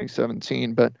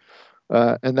 2017, but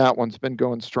and that one's been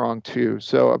going strong too.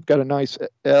 So I've got a nice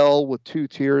L with 2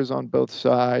 tiers on both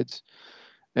sides.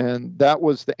 And that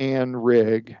was the Ann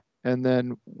rig. And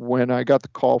then when I got the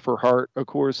call for Hart, of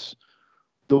course,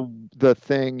 the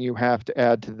thing you have to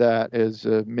add to that is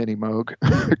a mini Moog,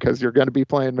 because you're going to be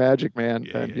playing Magic Man,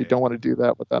 and you don't want to do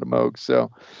that without a Moog. So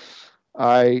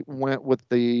I went with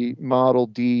the Model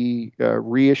D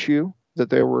reissue that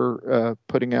they were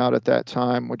putting out at that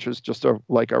time, which is just a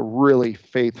really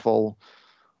faithful.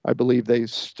 I believe they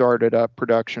started up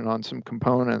production on some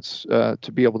components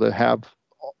to be able to have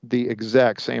the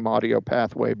exact same audio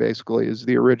pathway basically as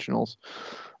the originals.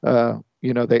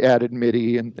 They added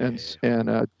MIDI and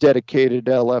a dedicated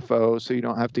LFO, so you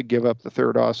don't have to give up the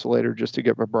third oscillator just to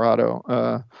get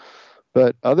vibrato.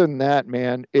 But other than that,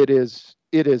 man, it is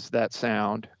that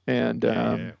sound. And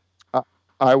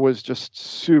I was just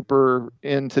super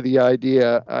into the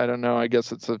idea. I don't know, I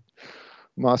guess it's a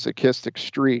masochistic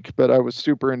streak, but I was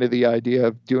super into the idea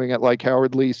of doing it like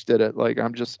Howard Leese did it. Like,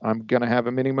 I'm going to have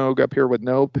a mini Moog up here with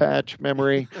no patch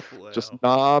memory, just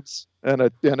knobs and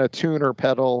a tuner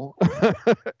pedal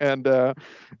and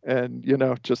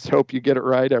just hope you get it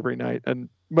right every night. And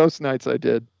most nights I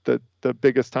did. The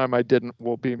biggest time I didn't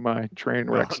will be my train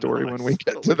wreck story when we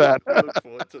get to that. I look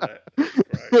forward to that.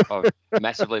 That's great.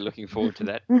 Massively looking forward to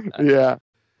that. Yeah.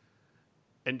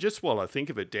 And just while I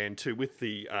think of it, Dan, too, with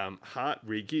the Hart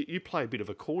rig, you play a bit of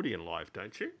accordion live,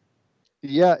 don't you?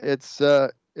 Yeah, it's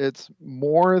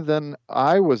more than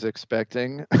I was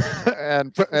expecting,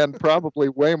 and probably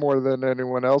way more than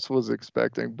anyone else was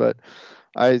expecting. But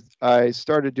I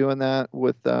started doing that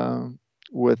with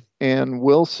Ann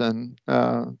Wilson.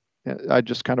 I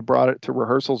just kind of brought it to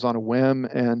rehearsals on a whim,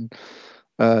 and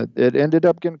it ended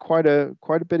up getting quite a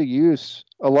bit of use.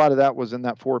 A lot of that was in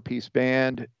that 4-piece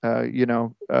band.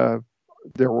 There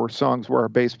were songs where our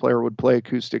bass player would play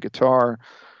acoustic guitar,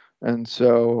 and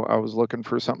so I was looking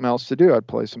for something else to do. I'd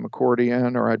play some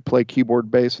accordion, or I'd play keyboard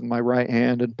bass with my right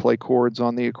hand and play chords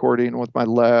on the accordion with my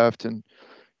left, and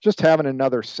just having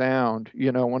another sound,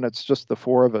 when it's just the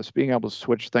four of us, being able to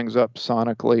switch things up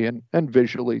sonically and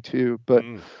visually too. But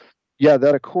yeah,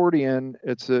 that accordion,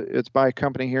 it's by a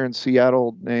company here in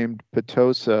Seattle named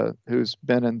Petosa, who's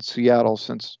been in Seattle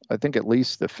since I think at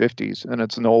least the 50s, and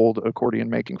it's an old accordion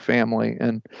making family,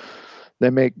 and they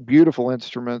make beautiful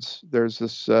instruments. There's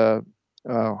this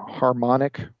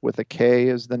Harmonic with a K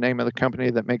is the name of the company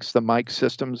that makes the mic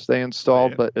systems they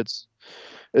installed, but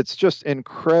it's just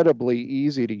incredibly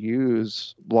easy to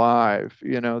use live.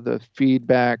 The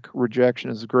feedback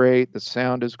rejection is great. The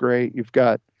sound is great. You've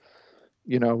got,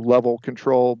 level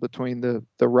control between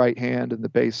the right hand and the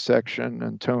bass section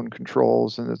and tone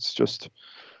controls. And it's just,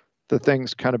 the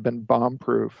thing's kind of been bomb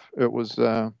proof. It was,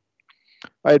 I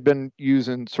had been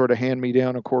using sort of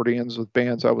hand-me-down accordions with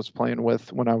bands I was playing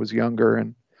with when I was younger.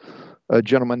 And a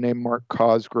gentleman named Mark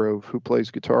Cosgrove, who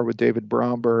plays guitar with David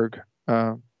Bromberg,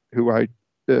 who I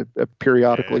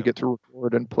periodically get to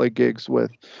record and play gigs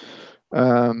with.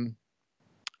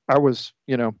 I was,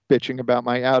 bitching about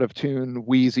my out of tune,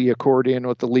 wheezy accordion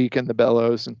with the leak in the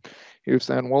bellows. And he was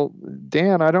saying, well,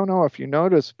 Dan, I don't know if you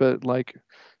noticed, but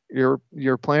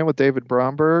you're playing with David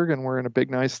Bromberg, and we're in a big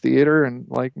nice theater, and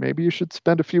like maybe you should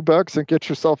spend a few bucks and get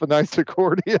yourself a nice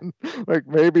accordion. Like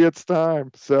maybe it's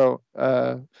time. So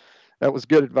that was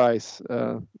good advice,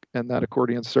 and that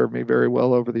accordion served me very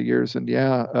well over the years. And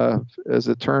yeah, as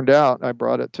it turned out, I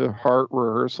brought it to Heart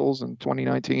rehearsals in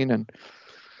 2019, and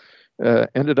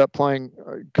ended up playing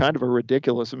kind of a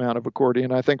ridiculous amount of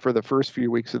accordion. I think for the first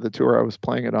few weeks of the tour, I was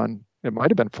playing it on, it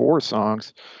might have been 4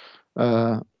 songs,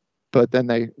 but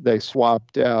then they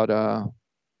swapped out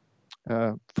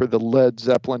for the Led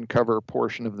Zeppelin cover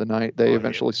portion of the night. They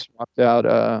eventually swapped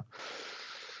out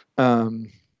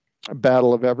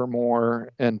Battle of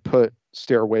Evermore and put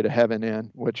Stairway to Heaven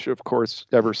in, which of course,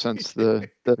 ever since the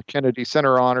Kennedy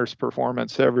Center Honors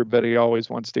performance, everybody always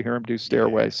wants to hear him do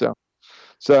Stairway. So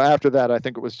after that, I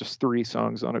think it was just 3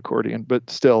 songs on accordion, but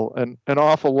still an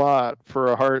awful lot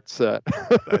for a Heart set.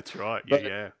 That's right.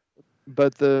 Yeah.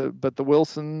 But the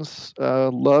Wilsons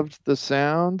loved the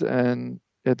sound, and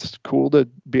it's cool to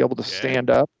be able to stand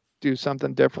up, do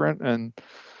something different, and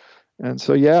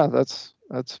so yeah, that's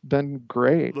been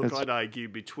great. Look, I'd argue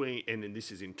between, and then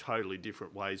this is in totally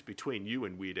different ways, between you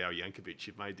and Weird Al Yankovic,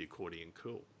 you've made the accordion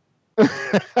cool.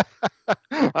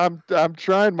 I'm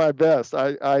trying my best.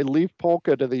 I leave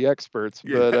polka to the experts.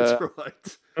 Yeah, but, that's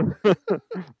right.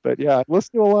 But yeah, I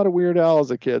listened to a lot of Weird Al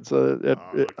as a kid, so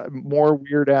more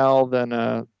Weird Al than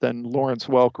Lawrence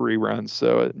Welk reruns.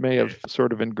 So it may have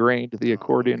sort of ingrained the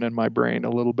accordion in my brain a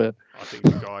little bit. I think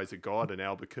The Guy's a God and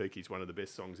Albuquerque's one of the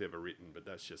best songs ever written, but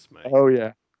that's just me. Oh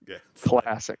yeah,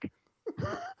 classic.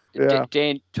 Yeah.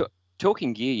 Dan,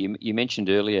 talking gear, you mentioned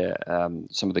earlier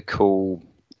some of the cool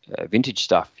vintage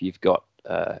stuff you've got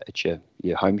at your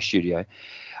home studio.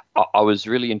 I was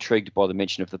really intrigued by the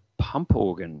mention of the pump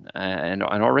organ, and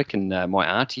I reckon my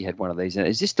auntie had one of these.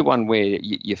 Is this the one where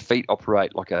your feet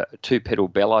operate like a 2-pedal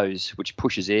bellows, which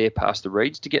pushes air past the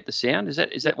reeds to get the sound? Is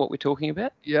that what we're talking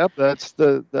about? Yep, that's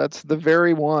the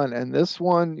very one. And this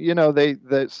one, they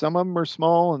some of them are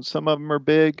small and some of them are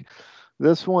big.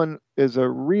 This one is a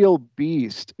real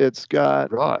beast. It's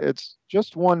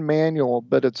just one manual,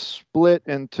 but it's split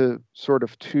into sort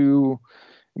of 2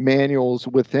 manuals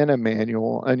within a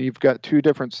manual, and you've got 2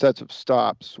 different sets of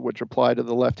stops which apply to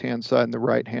the left-hand side and the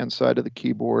right-hand side of the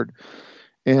keyboard.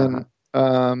 And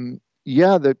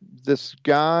this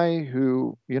guy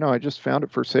who, I just found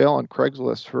it for sale on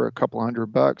Craigslist for a couple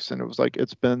 $100, and it was like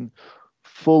it's been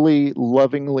fully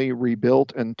lovingly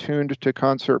rebuilt and tuned to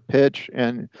concert pitch,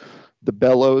 and the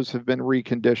bellows have been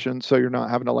reconditioned, so you're not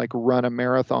having to like run a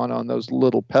marathon on those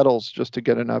little pedals just to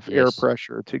get enough air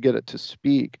pressure to get it to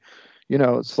speak.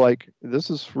 It's like, this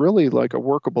is really like a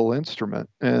workable instrument.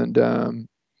 And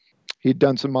he'd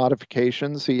done some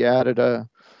modifications. He added a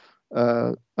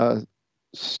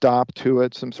stop to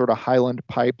it, some sort of Highland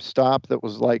pipe stop that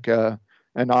was like an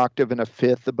octave and a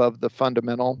fifth above the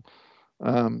fundamental,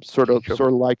 sort of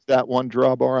like that one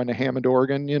drawbar on a Hammond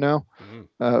organ,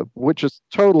 which is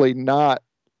totally not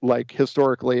like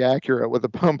historically accurate with a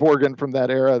pump organ from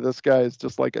that era. This guy is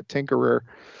just like a tinkerer.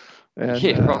 And,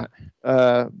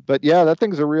 but yeah, that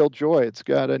thing's a real joy. It's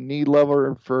got a knee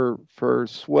lever for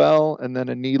swell, and then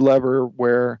a knee lever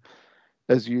where,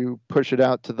 as you push it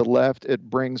out to the left, it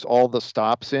brings all the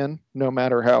stops in, no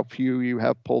matter how few you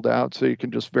have pulled out. So you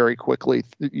can just very quickly,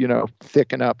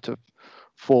 thicken up to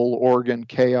full organ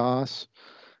chaos.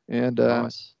 And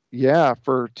yeah,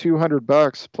 for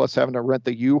 $200 plus having to rent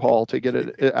the U-Haul to get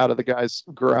it out of the guy's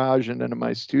garage and into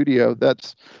my studio,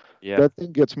 that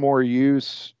thing gets more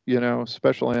use,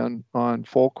 especially on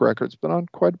folk records, but on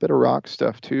quite a bit of rock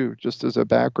stuff too, just as a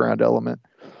background element.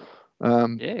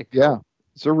 Yeah,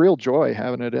 it's a real joy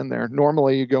having it in there.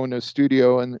 Normally you go into a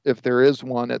studio, and if there is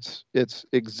one, it's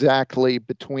exactly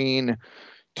between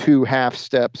 2 half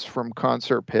steps from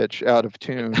concert pitch out of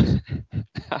tune.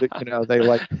 They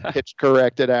like pitch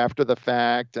correct it after the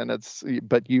fact,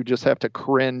 but you just have to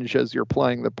cringe as you're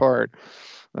playing the part.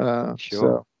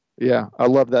 So yeah, I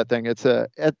love that thing. It's a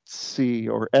Etsy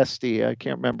or Esty. I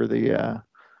can't remember the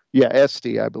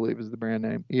Esty, I believe is the brand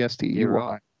name. ESTEY.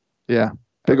 Right. Yeah.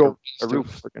 Big old a real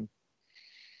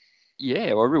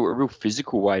real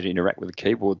physical way to interact with the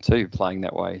keyboard too, playing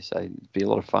that way. So it'd be a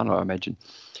lot of fun, I imagine.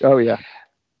 Oh yeah.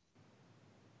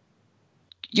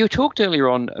 You talked earlier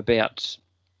on about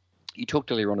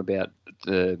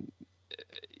the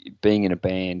being in a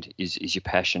band is your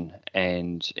passion,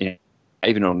 and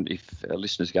even if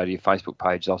listeners go to your Facebook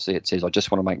page, they'll see it says, "I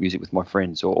just want to make music with my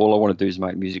friends," or "All I want to do is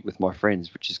make music with my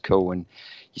friends," which is cool. And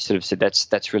you sort of said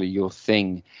that's really your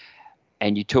thing.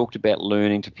 And you talked about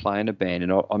learning to play in a band,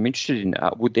 and I'm interested in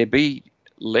would there be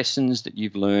lessons that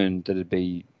you've learned that'd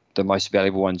be the most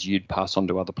valuable ones you'd pass on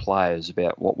to other players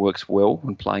about what works well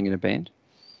when playing in a band?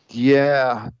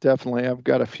 Yeah, definitely. I've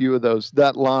got a few of those.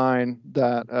 That line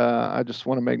that I just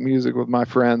want to make music with my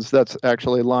friends. That's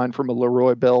actually a line from a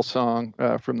Leroy Bell song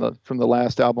from the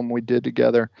last album we did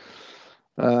together.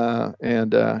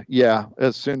 Yeah,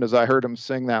 as soon as I heard him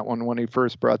sing that one when he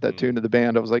first brought that tune to the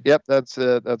band, I was like, "Yep, that's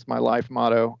it. That's my life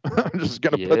motto." I'm just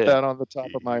gonna put that on the top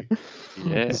of my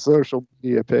social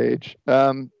media page.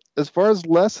 As far as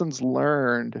lessons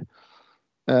learned.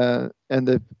 And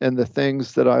the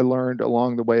things that I learned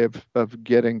along the way of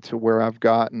getting to where I've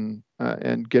gotten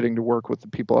and getting to work with the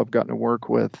people I've gotten to work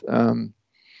with.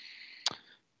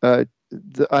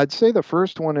 I'd say the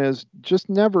first one is just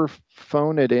never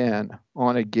phone it in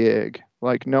on a gig.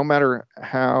 Like no matter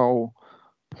how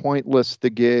pointless the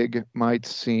gig might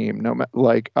seem,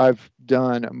 like I've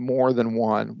done more than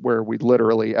one where we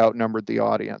literally outnumbered the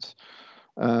audience.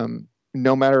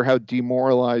 No matter how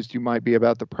demoralized you might be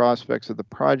about the prospects of the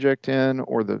project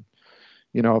or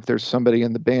if there's somebody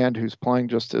in the band who's playing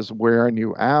just as wearing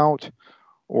you out,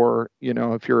 or,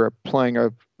 if you're playing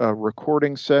a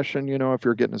recording session, if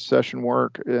you're getting a session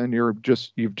work and you've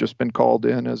just been called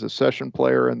in as a session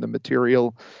player and the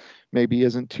material maybe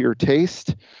isn't to your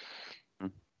taste,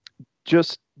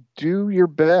 just do your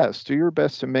best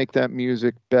to make that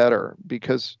music better,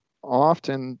 because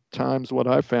oftentimes what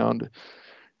I found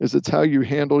is it's how you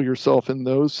handle yourself in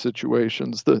those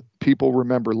situations that people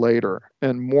remember later.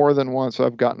 And more than once,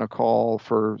 I've gotten a call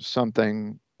for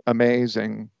something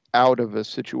amazing out of a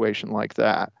situation like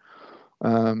that.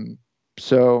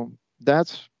 So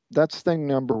that's thing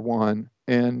number one.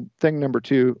 And thing number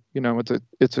two,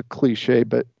 it's a cliche,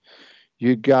 but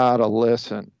you gotta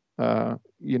listen. And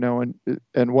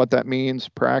what that means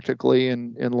practically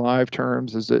in live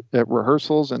terms is that at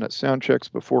rehearsals and at sound checks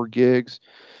before gigs,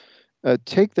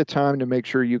 take the time to make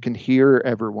sure you can hear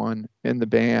everyone in the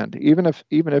band, even if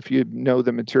you know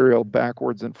the material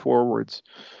backwards and forwards.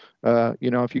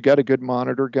 If you got a good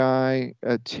monitor guy,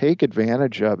 take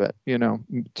advantage of it.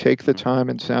 Take the time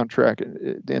in sound check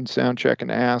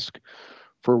and ask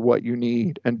for what you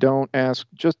need, and don't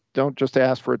just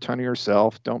ask for a ton of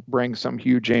yourself. Don't bring some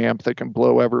huge amp that can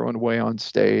blow everyone away on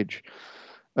stage.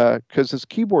 Because as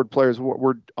keyboard players, what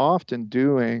we're often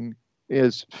doing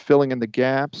is filling in the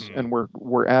gaps, and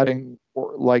we're adding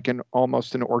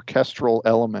almost an orchestral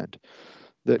element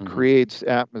that creates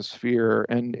atmosphere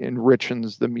and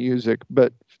enriches the music.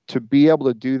 But to be able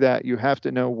to do that, you have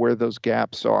to know where those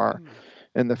gaps are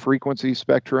in the frequency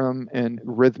spectrum, and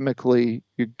rhythmically,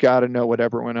 you got to know what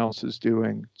everyone else is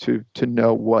doing to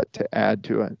know what to add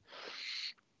to it.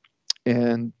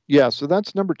 And yeah, so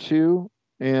that's number two.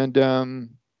 And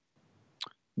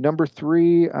number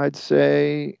three, I'd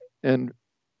say, and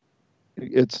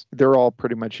they're all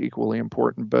pretty much equally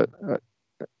important, but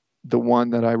the one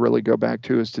that I really go back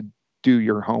to is to do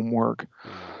your homework.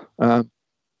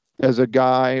 As a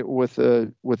guy with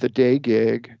a day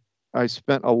gig, I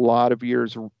spent a lot of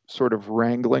years sort of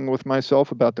wrangling with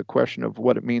myself about the question of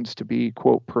what it means to be,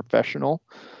 quote, professional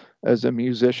as a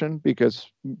musician, because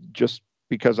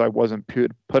I wasn't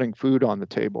putting food on the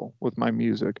table with my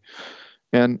music.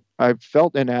 And I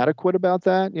felt inadequate about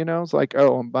that. It's like,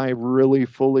 oh, am I really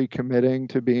fully committing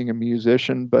to being a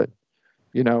musician? But,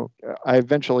 I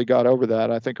eventually got over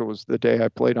that. I think it was the day I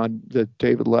played on the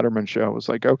David Letterman show. It was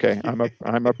like, okay,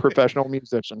 I'm a professional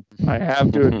musician. I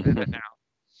have to admit it now.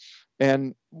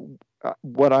 And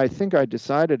what I think I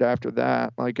decided after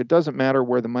that, like, it doesn't matter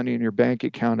where the money in your bank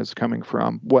account is coming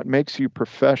from. What makes you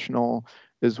professional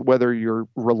is whether you're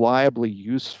reliably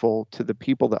useful to the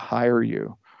people that hire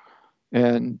you.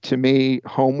 And to me,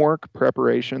 homework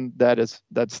preparation, that's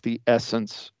the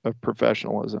essence of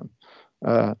professionalism.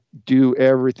 Do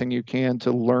everything you can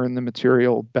to learn the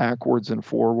material backwards and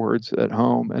forwards at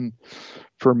home. And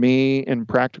for me, in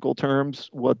practical terms,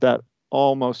 what that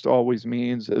almost always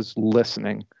means is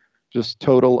listening, just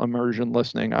total immersion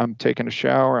listening. I'm taking a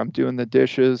shower, I'm doing the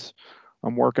dishes,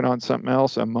 I'm working on something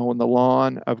else, I'm mowing the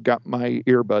lawn, I've got my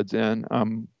earbuds in,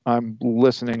 I'm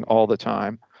listening all the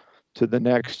time to the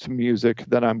next music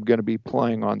that I'm going to be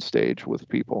playing on stage with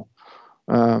people.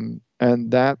 And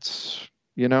that's,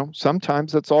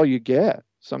 sometimes that's all you get.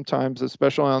 Sometimes,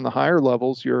 especially on the higher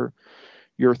levels, you're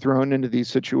thrown into these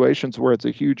situations where it's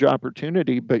a huge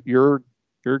opportunity, but you're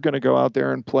going to go out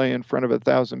there and play in front of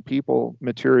 1,000 people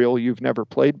material you've never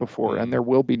played before, and there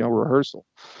will be no rehearsal.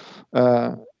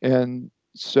 And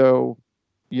so,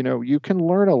 you can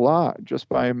learn a lot just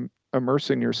by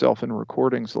immersing yourself in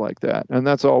recordings like that. And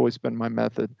that's always been my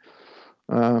method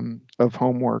of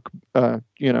homework.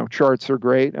 Charts are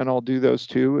great, and I'll do those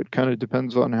too. It kind of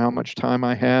depends on how much time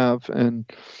I have and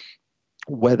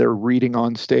whether reading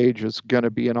on stage is going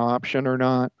to be an option or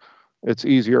not. It's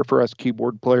easier for us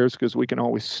keyboard players because we can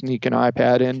always sneak an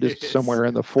iPad into Yes. somewhere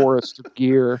in the forest of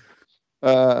gear.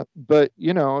 But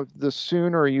the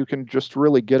sooner you can just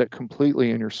really get it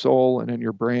completely in your soul and in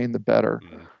your brain, the better.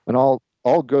 And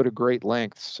I'll go to great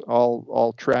lengths.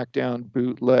 I'll track down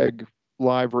bootleg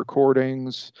live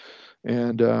recordings,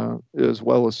 and as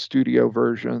well as studio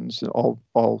versions.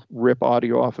 I'll rip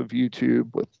audio off of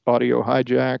YouTube with Audio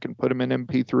Hijack and put them in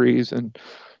MP3s and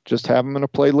just have them in a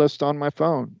playlist on my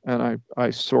phone. And I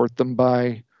sort them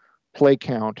by play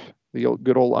count, the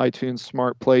good old iTunes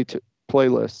Smart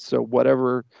playlist. So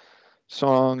whatever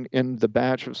song in the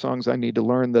batch of songs I need to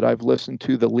learn that I've listened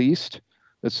to the least,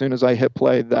 as soon as I hit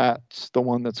play, that's the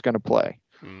one that's going to play.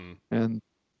 And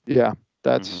yeah,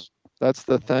 that's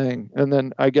the thing. And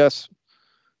then I guess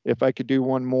if I could do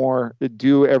one more,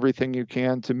 do everything you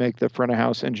can to make the front of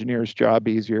house engineer's job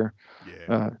easier.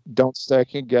 Don't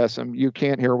second guess him. You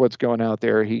can't hear what's going out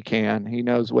there. He can. He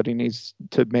knows what he needs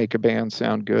to make a band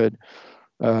sound good.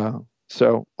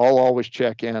 So I'll always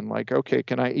check in, like, okay,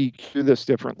 can I EQ this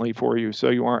differently for you so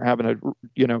you aren't having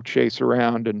to, chase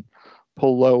around and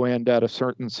pull low end out of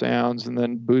certain sounds and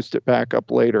then boost it back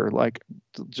up later. Like,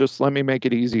 just let me make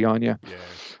it easy on you.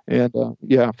 And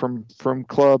from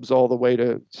clubs all the way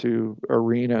to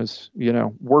arenas,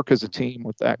 work as a team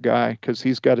with that guy because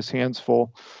he's got his hands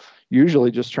full,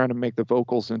 usually just trying to make the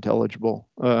vocals intelligible,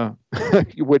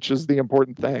 which is the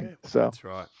important thing. Yeah, so that's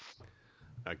right.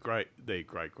 They're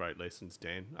great lessons,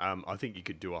 Dan. I think you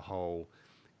could do a whole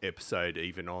episode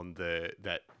even on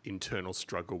that internal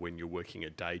struggle when you're working a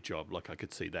day job. Like, I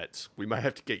could see we may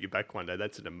have to get you back one day.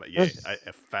 That's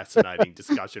a fascinating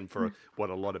discussion for what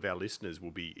a lot of our listeners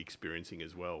will be experiencing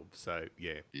as well. So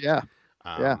yeah,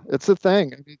 it's a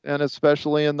thing, and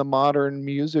especially in the modern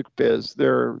music biz,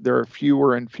 there are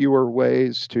fewer and fewer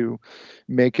ways to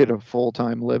make it a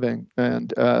full-time living,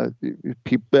 and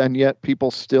yet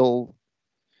people still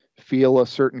feel a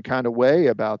certain kind of way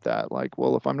about that. Like,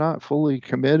 well, if I'm not fully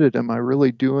committed, am I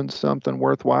really doing something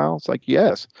worthwhile? It's like,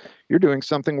 yes, you're doing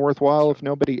something worthwhile if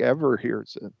nobody ever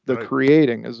hears it. The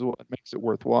creating is what makes it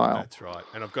worthwhile. That's right.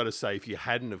 And I've got to say, if you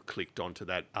hadn't have clicked onto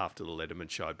that after the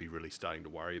Letterman show, I'd be really starting to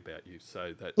worry about you.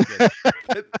 So that's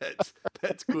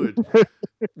good.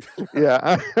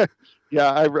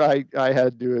 I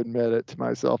had to admit it to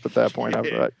myself at that point.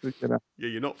 Yeah,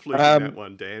 you're not fluking that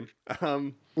one, Dan.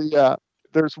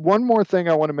 There's one more thing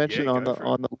I want to mention on the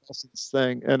lessons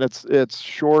thing, and it's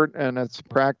short and it's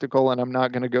practical, and I'm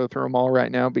not going to go through them all right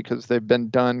now because they've been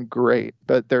done great.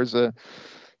 But there's a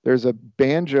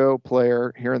banjo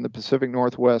player here in the Pacific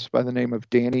Northwest by the name of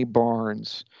Danny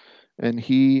Barnes, and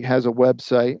he has a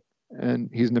website, and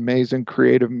he's an amazing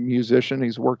creative musician.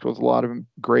 He's worked with a lot of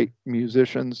great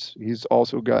musicians. He's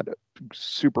also got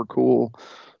super cool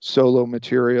solo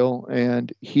material,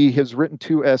 and he has written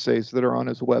 2 essays that are on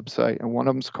his website, and one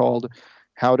of them's called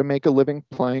How to Make a Living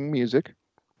Playing Music,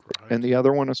 and the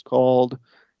other one is called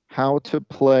How to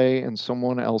Play in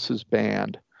Someone Else's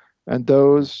Band. And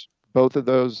both of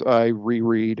those I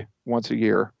reread once a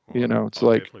year. It's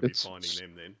like it's finding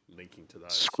them then, linking to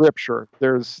those. Scripture.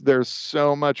 There's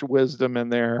so much wisdom in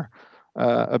there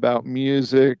about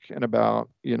music and about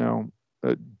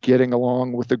getting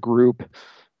along with a group,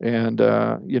 and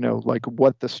like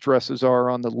what the stresses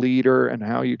are on the leader and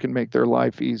how you can make their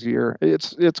life easier.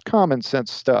 It's common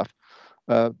sense stuff,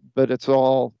 but it's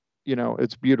all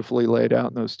it's beautifully laid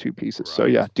out in those 2 pieces. So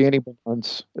yeah, Danny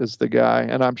Barnes is the guy,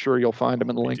 and I'm sure you'll find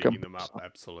him and link him. Them up,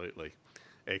 absolutely.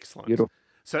 Excellent. Beautiful.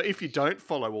 So if you don't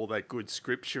follow all that good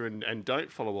scripture and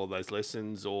don't follow all those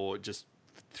lessons, or just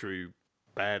through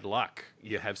bad luck,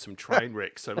 you have some train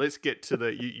wrecks. So let's get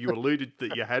to you alluded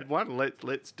that you had one.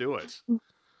 Let's do it.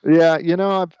 Yeah,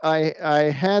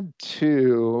 I had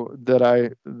 2 that I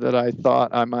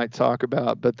thought I might talk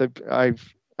about, but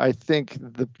I think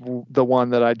the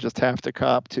one that I just have to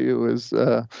cop to is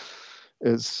the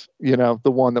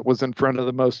one that was in front of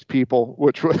the most people,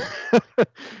 which was,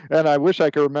 and I wish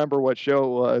I could remember what show it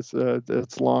was.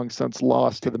 It's long since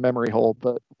lost to the memory hole,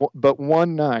 but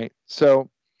one night, so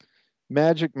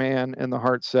Magic Man in the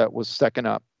Heart Set was second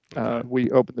up.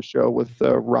 We opened the show with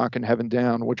Rockin' Heaven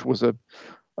Down, which was a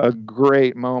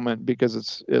great moment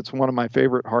because it's one of my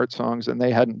favorite Heart songs, and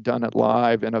they hadn't done it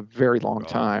live in a very long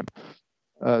time.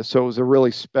 So it was a really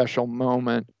special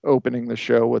moment opening the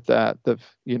show with that.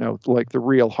 Like the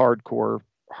real hardcore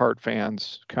Heart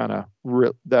fans kind of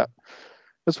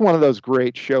it's one of those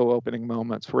great show opening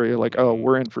moments where you're like, oh,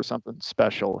 we're in for something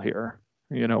special here.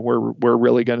 We're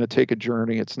really going to take a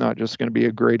journey. It's not just going to be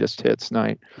a greatest hits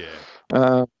night.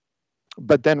 Yeah.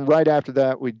 But then right after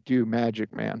that, we do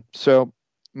Magic Man. So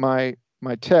my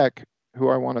my tech, who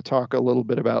I want to talk a little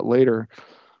bit about later,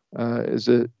 is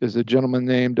a gentleman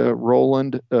named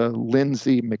Roland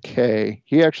Lindsay McKay.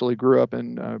 He actually grew up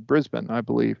in Brisbane, I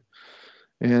believe,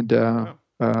 and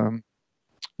Wow.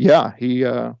 yeah,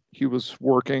 he was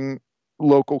working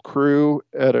local crew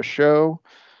at a show,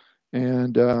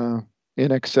 and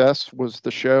In Excess was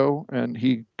the show, and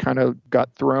he kind of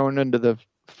got thrown into the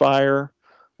fire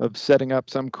of setting up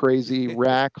some crazy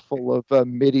rack full of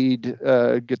MIDI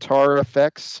guitar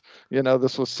effects.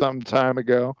 This was some time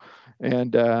ago,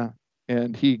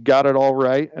 and he got it all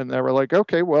right. And they were like,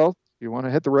 "Okay, well, you want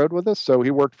to hit the road with us?" So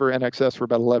he worked for NXS for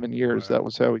about 11 years. Wow. That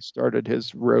was how he started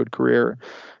his road career,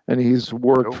 and he's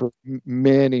worked for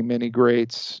many, many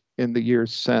greats in the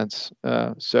years since.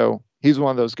 So he's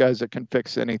one of those guys that can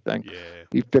fix anything. Yeah.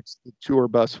 He fixed the tour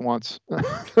bus once.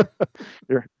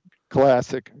 They're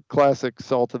classic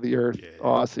salt of the earth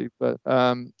Aussie. But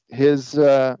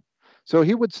so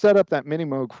he would set up that mini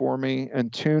Moog for me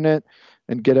and tune it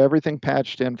and get everything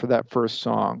patched in for that first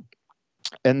song.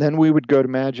 And then we would go to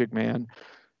Magic Man.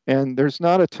 And there's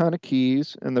not a ton of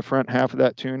keys in the front half of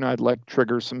that tune. I'd like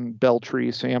trigger some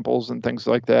Beltree samples and things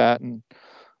like that, and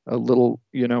a little,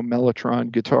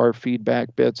 Mellotron guitar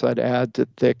feedback bits I'd add to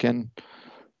thicken.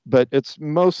 But it's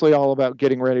mostly all about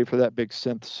getting ready for that big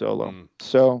synth solo.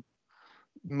 So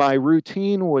my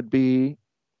routine would be,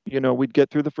 we'd get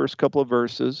through the first couple of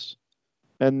verses,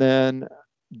 and then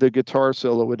the guitar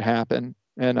solo would happen,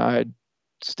 and I'd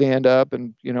stand up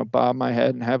and, bob my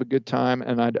head and have a good time.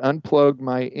 And I'd unplug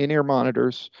my in-ear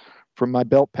monitors from my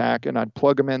belt pack, and I'd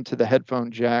plug them into the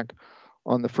headphone jack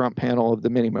on the front panel of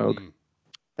the Mini Moog.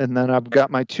 And then I've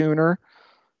got my tuner,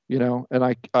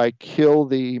 and I kill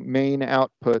the main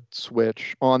output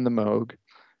switch on the Moog,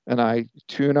 and I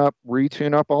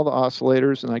retune up all the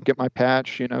oscillators, and I get my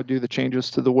patch, do the changes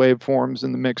to the waveforms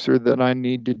in the mixer that I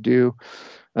need to do.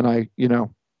 And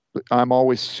I'm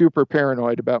always super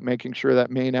paranoid about making sure that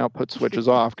main output switch is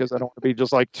off, because I don't want to be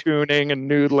just like tuning and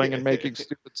noodling and making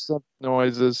stupid synth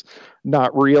noises,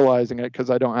 not realizing it because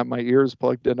I don't have my ears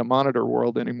plugged into Monitor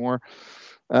World anymore.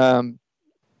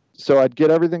 So I'd get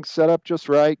everything set up just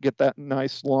right, get that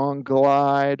nice long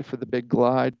glide for the big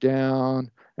glide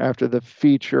down after the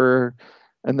feature,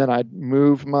 and then I'd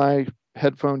move my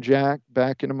headphone jack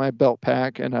back into my belt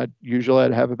pack, and I'd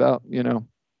have about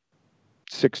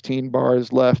 16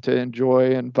 bars left to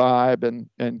enjoy and vibe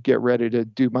and get ready to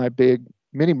do my big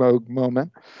Mini Moog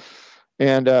moment.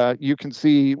 And you can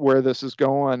see where this is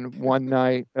going. One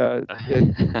night, and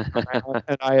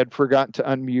I had forgotten to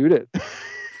unmute it.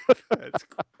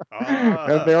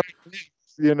 And there,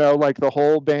 like the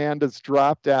whole band has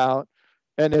dropped out,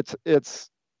 and it's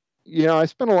I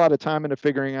spent a lot of time into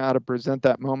figuring out how to present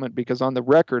that moment, because on the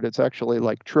record it's actually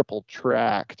like triple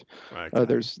tracked. Okay.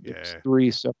 There's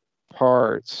 3 separate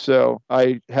parts, so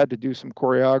I had to do some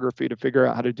choreography to figure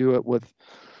out how to do it with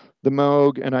the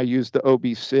Moog, and I used the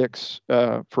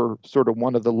OB6 for sort of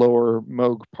one of the lower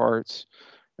Moog parts,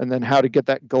 and then how to get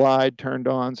that glide turned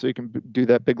on so you can do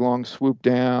that big long swoop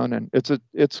down. And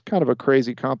it's kind of a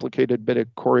crazy complicated bit of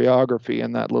choreography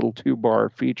in that little 2-bar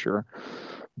feature.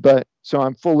 But so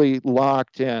I'm fully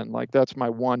locked in. Like, that's my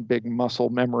one big muscle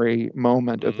memory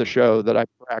moment of the show that I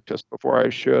practiced before I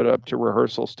showed up to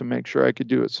rehearsals to make sure I could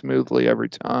do it smoothly every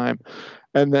time.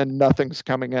 And then nothing's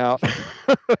coming out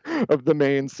of the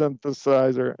main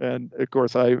synthesizer. And of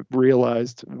course, I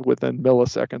realized within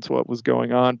milliseconds what was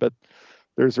going on, but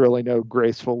there's really no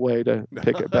graceful way to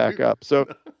pick it back up. So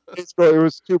it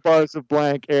was 2 bars of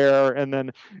blank air, and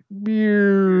then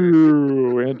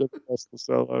into the rest of the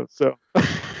solo. So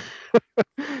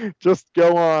just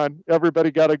go on. Everybody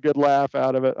got a good laugh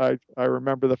out of it. I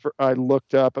remember I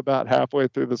looked up about halfway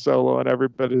through the solo, and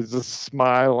everybody's just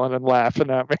smiling and laughing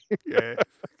at me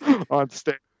on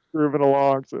stage, grooving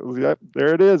along. So it was,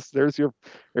 there it is. There's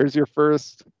your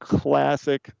first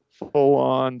classic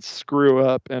full-on screw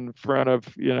up in front of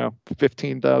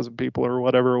 15,000 people or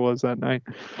whatever it was that night.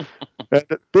 And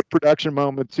a big production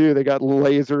moment too. They got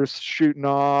lasers shooting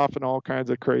off and all kinds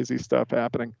of crazy stuff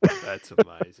happening. That's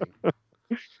amazing.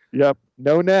 Yep,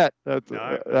 no net. That's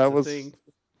that was thing.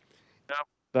 Yep,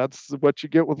 that's what you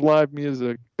get with live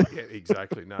music. Yeah,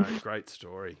 exactly. No, great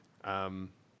story.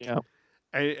 Yeah.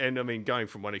 And I mean, going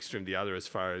from one extreme to the other, as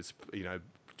far as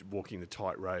walking the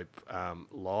tightrope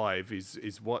live,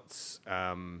 is what's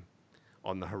on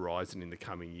the horizon in the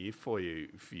coming year for you,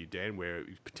 Dan, where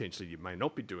potentially you may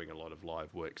not be doing a lot of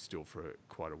live work still for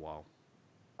quite a while?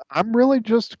 I'm really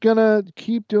just gonna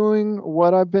keep doing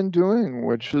what I've been doing,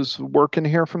 which is working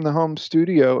here from the home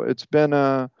studio. It's been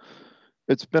a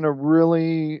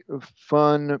really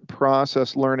fun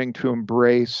process learning to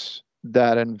embrace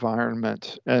that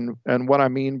environment. And what I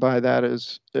mean by that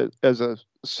is, as a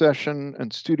session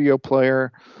and studio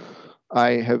player,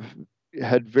 I have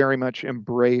had very much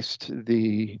embraced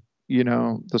the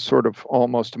sort of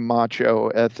almost macho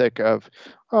ethic of,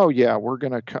 oh yeah, we're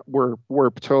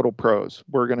total pros.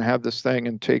 We're gonna have this thing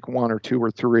and take one or two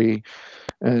or three,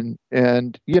 and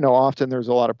often there's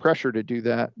a lot of pressure to do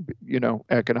that,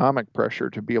 economic pressure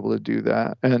to be able to do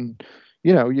that, and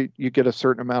you get a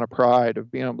certain amount of pride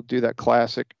of being able to do that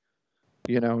classic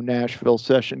Nashville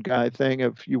session guy thing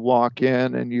of you walk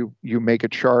in and you make a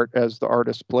chart as the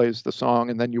artist plays the song,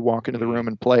 and then you walk into the room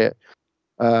and play it.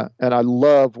 And I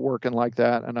love working like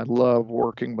that, and I love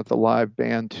working with the live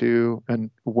band too.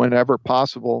 And whenever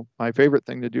possible, my favorite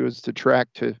thing to do is to track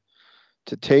to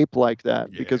tape like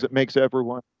that, because it makes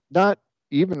everyone, not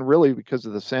even really because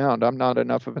of the sound. I'm not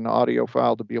enough of an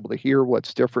audiophile to be able to hear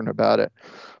what's different about it,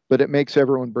 but it makes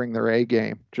everyone bring their A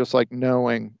game. Just like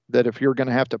knowing that if you're going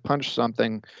to have to punch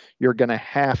something, you're going to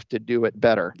have to do it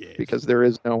better, because there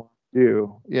is no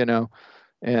do,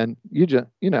 and you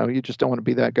just don't want to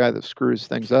be that guy that screws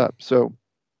things up. So,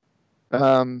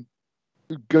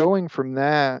 going from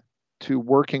that to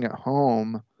working at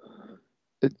home,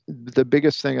 the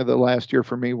biggest thing of the last year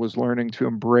for me was learning to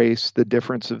embrace the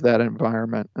difference of that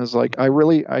environment. I was like,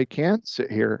 I can't sit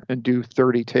here and do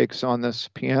 30 takes on this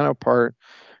piano part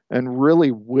and really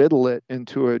whittle it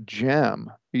into a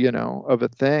gem, of a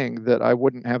thing that I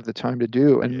wouldn't have the time to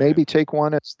do. And maybe take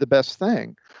one, it's the best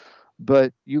thing,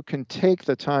 but you can take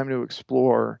the time to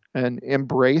explore and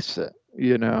embrace it,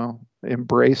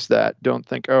 embrace that. Don't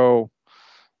think, and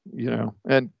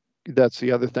that's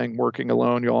the other thing, working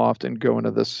alone, you'll often go into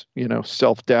this,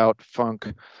 self-doubt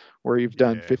funk where you've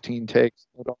done 15 takes.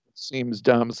 It all seems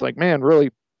dumb. It's like, man, really,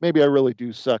 maybe I really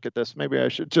do suck at this. Maybe I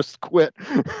should just quit.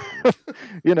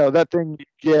 That thing you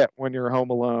get when you're home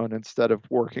alone instead of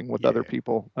working with other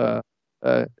people.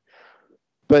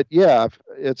 But yeah,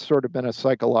 it's sort of been a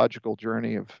psychological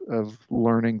journey of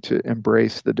learning to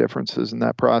embrace the differences in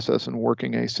that process and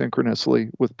working asynchronously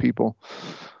with people.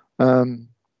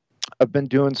 I've been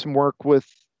doing some work with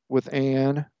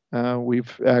Anne.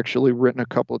 We've actually written a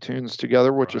couple of tunes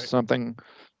together, which is something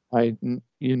I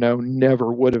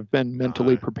never would have been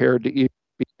mentally prepared to even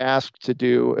be asked to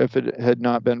do if it had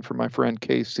not been for my friend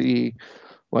KC,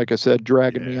 like I said,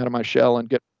 dragging me out of my shell and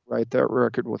getting to write that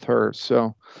record with her.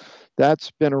 So that's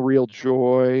been a real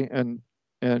joy, and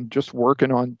just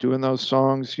working on doing those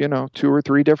songs, 2 or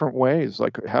 3 different ways.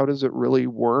 Like, how does it really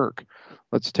work?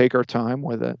 Let's take our time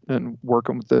with it, and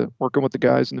working with the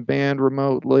guys in the band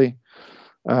remotely.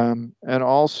 And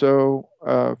also,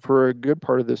 for a good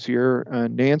part of this year,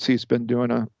 Nancy's been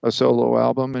doing a solo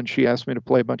album, and she asked me to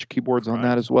play a bunch of keyboards on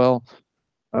that as well.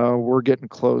 We're getting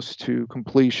close to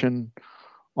completion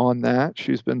on that.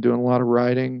 She's been doing a lot of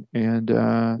writing, and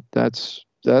that's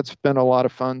been a lot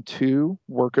of fun too,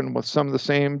 working with some of the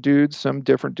same dudes, some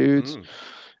different dudes.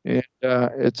 And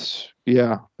it's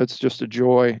just a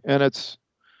joy. And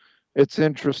it's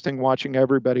interesting watching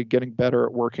everybody getting better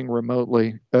at working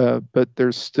remotely, but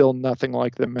there's still nothing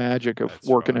like the magic of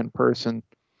working in person.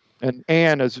 And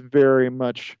Anne is very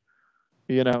much,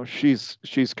 she's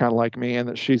kind of like me, and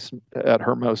that she's at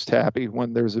her most happy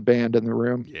when there's a band in the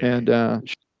room. And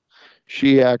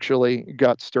she actually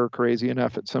got stir crazy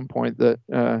enough at some point that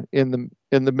in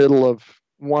the middle of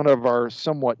one of our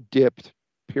somewhat dipped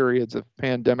periods of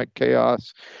pandemic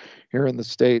chaos here in the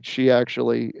States, she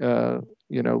actually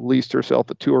leased herself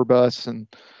a tour bus, and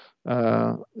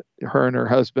her and her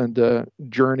husband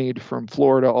journeyed from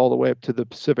Florida all the way up to the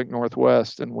Pacific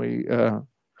Northwest, and we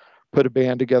put a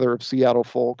band together of Seattle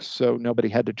folks, so nobody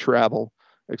had to travel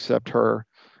except her,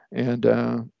 and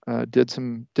did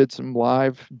some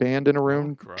live band in a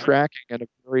room tracking in a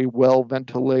very well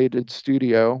ventilated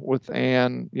studio with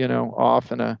Anne,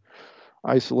 off in a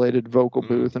isolated vocal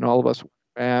booth, and all of us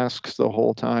masks the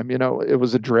whole time. It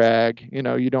was a drag.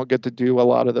 You don't get to do a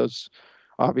lot of those.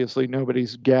 Obviously,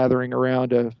 nobody's gathering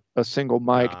around a single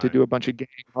mic to do a bunch of gang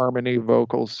harmony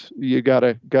vocals. You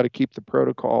gotta keep the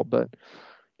protocol, but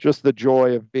just the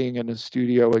joy of being in a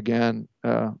studio again.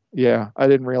 I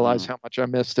didn't realize how much I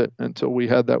missed it until we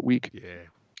had that week.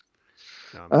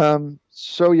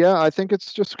 So I think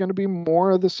it's just going to be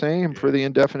more of the same for the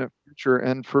indefinite future.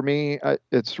 And for me,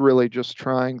 it's really just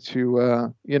trying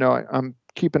to, I'm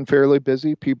keeping fairly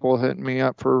busy. People hitting me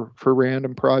up for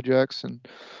random projects,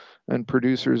 and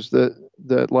producers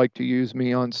that like to use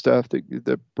me on stuff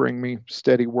that bring me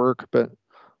steady work. But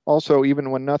also,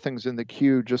 even when nothing's in the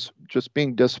queue, just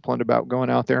being disciplined about going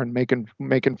out there and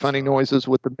making funny noises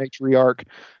with the matriarch,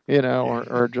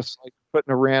 or just like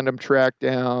putting a random track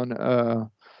down,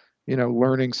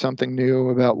 learning something new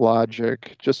about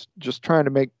Logic, just trying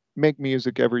to make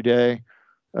music every day.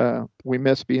 We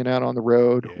miss being out on the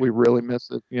road. Yeah. We really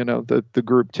miss it. The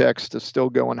group text is still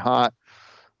going hot.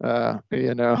 uh,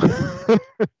 you know,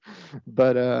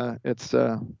 but it's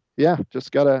yeah,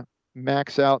 just gotta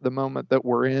max out the moment that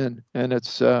we're in, and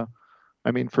it's I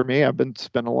mean, for me, I've been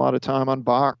spending a lot of time on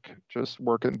Bach, just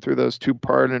working through those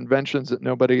two-part inventions that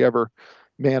nobody ever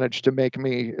managed to make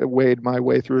me wade my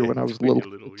way through Yeah, when I was when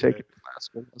little, you're little, yeah. taking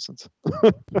classical lessons.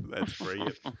 That's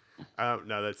brilliant.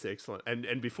 No, that's excellent.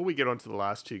 And before we get on to the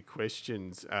last two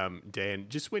questions, Dan,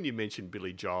 just when you mentioned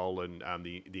Billy Joel and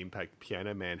the impact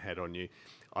Piano Man had on you,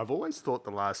 I've always thought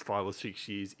the last 5 or 6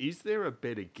 years, is there a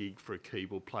better gig for a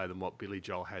keyboard player than what Billy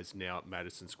Joel has now at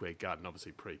Madison Square Garden,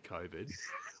 obviously pre-COVID,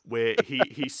 where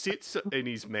he sits in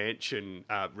his mansion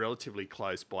relatively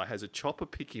close by, has a chopper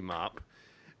pick him up,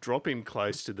 drop him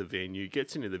close to the venue,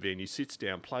 gets into the venue, sits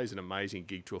down, plays an amazing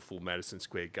gig to a full Madison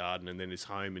Square Garden, and then is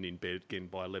home and in bed again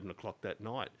by 11 o'clock that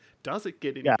night. Does it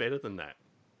get any Yeah. better than that?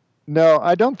 No,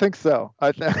 I don't think so.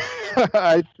 I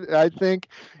think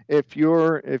if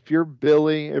you're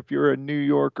Billy, if you're a New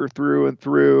Yorker through and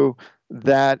through,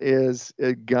 that is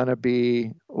gonna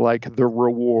be like the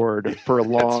reward for a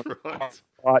long That's right.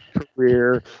 hot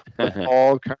career of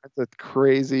all kinds of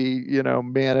crazy,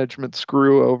 management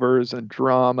screw overs and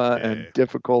drama Yeah. and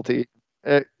difficulty.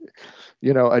 Uh,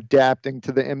 Adapting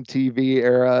to the MTV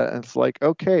era. And it's like,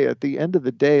 okay, at the end of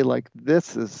the day, like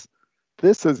this is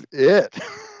it.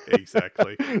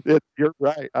 Exactly. You're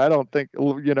right. I don't think,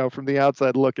 from the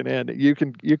outside looking in, you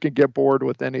can get bored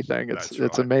with anything. That's It's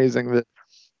right. amazing that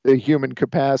the human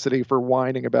capacity for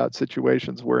whining about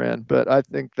situations we're in. But I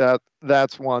think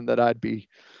that's one that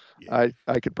Yeah.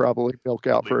 I could probably milk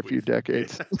out for Live a few with. Yeah,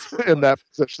 decades that's in right. that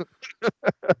position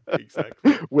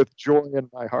Exactly. with joy in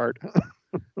my heart.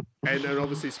 And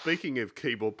obviously, speaking of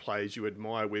keyboard players you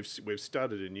admire, we've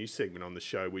started a new segment on the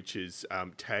show, which is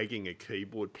tagging a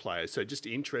keyboard player. So just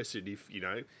interested if,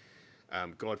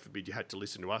 God forbid you had to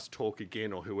listen to us talk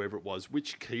again or whoever it was,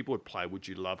 which keyboard player would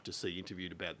you love to see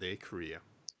interviewed about their career?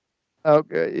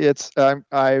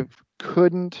 I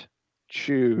couldn't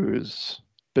choose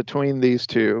between these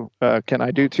two. Can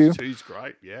I do two? Two's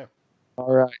great, yeah.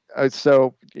 All right.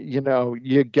 So you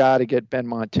got to get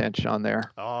Benmont Tench on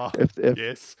there. Oh, If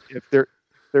yes.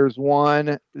 there's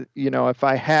one, if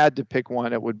I had to pick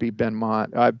one, it would be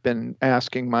Benmont. I've been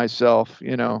asking myself,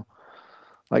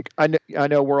 like I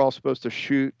know we're all supposed to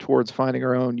shoot towards finding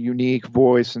our own unique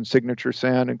voice and signature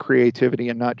sound and creativity,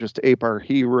 and not just ape our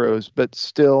heroes, but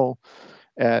still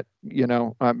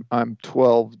I'm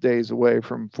 12 days away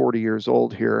from 40 years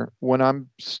old here. When I'm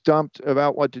stumped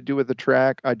about what to do with the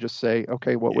track, I just say,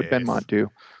 okay, what would Yes. Benmont do?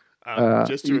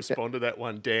 Just to respond to that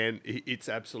one, Dan, it's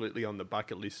absolutely on the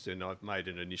bucket list, and I've made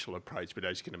an initial approach. But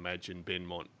as you can imagine,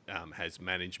 Benmont has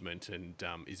management and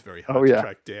is very hard to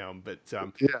track down. But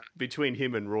between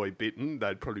him and Roy Bittan,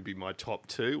 they'd probably be my top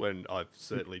two, and I'm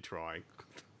certainly trying.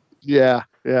 Yeah.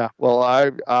 Well,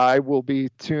 I will be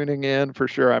tuning in for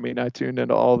sure. I mean, I tuned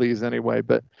into all these anyway,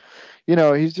 but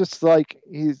he's just like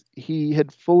he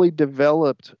had fully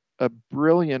developed a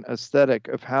brilliant aesthetic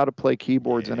of how to play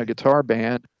keyboards in a guitar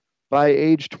band by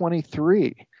age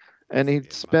 23. And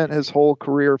he'd spent his whole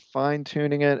career fine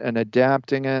tuning it and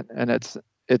adapting it, and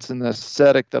it's an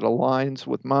aesthetic that aligns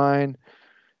with mine.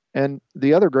 And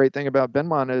the other great thing about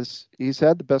Benmont is he's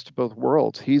had the best of both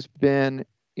worlds. He's been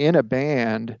in a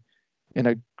band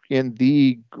in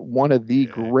the one of the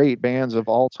great bands of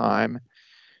all time,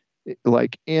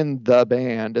 like in the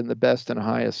band in the best and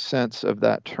highest sense of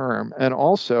that term. And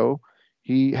also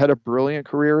he had a brilliant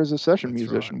career as a session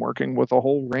musician, working with a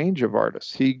whole range of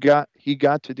artists. He got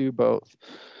to do both.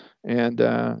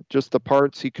 And just the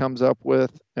parts he comes up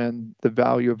with and the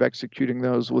value of executing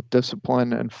those with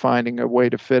discipline and finding a way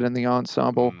to fit in the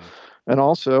ensemble. And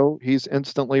also, he's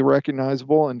instantly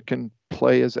recognizable and can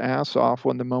play his ass off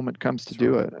when the moment comes to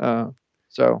do it.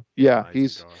 So, yeah,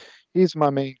 he's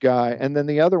my main guy. And then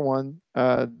the other one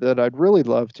that I'd really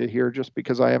love to hear, just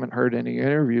because I haven't heard any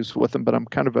interviews with him, but I'm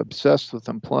kind of obsessed with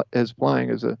him his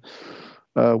playing, is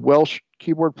a Welsh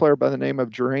keyboard player by the name of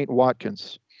Geraint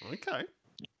Watkins. Okay.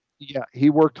 Yeah,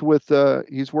 he's worked with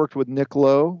Nick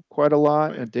Lowe quite a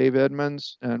lot, and Dave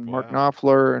Edmunds and Mark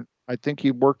Knopfler, and I think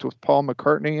he worked with Paul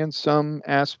McCartney in some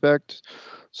aspect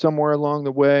somewhere along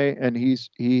the way. And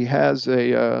he has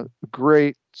a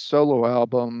great solo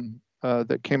album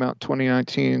that came out in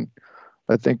 2019.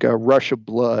 I think Rush of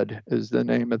Blood is the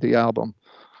name of the album.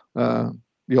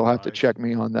 You'll have to check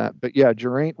me on that. But yeah,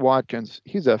 Geraint Watkins,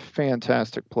 he's a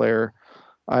fantastic player.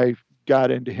 I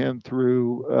got into him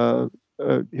through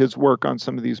his work on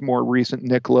some of these more recent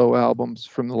Nick Lowe albums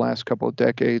from the last couple of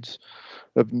decades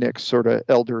of Nick's sort of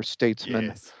elder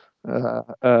statesman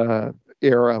Yes.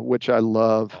 Era, which I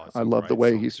love. Oh, I some love the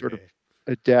great way he songs, sort of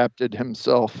yeah. adapted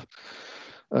himself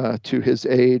to his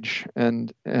age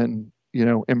and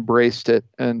embraced it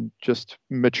and just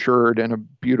matured in a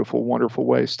beautiful, wonderful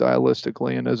way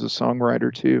stylistically and as a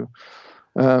songwriter too.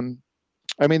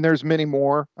 I mean, there's many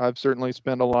more. I've certainly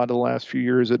spent a lot of the last few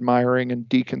years admiring and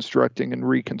deconstructing and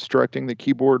reconstructing the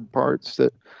keyboard parts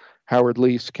that Howard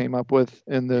Leese came up with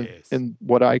Yes. in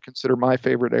what I consider my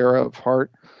favorite era of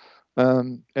Heart.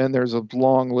 And there's a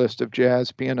long list of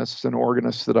jazz pianists and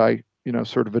organists that I,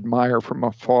 sort of admire from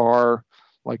afar,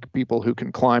 like people who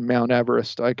can climb Mount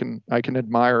Everest. I can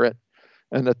admire it,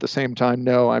 and at the same time,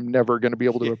 no, I'm never going to be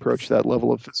able to approach that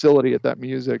level of facility at that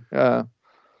music.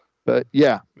 But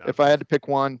yeah, No, if I had to pick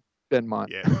one, Ben Mott.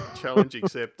 Yeah, challenge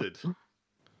accepted.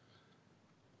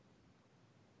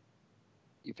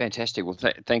 Fantastic. Well,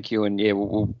 thank you, and yeah,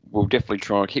 we'll definitely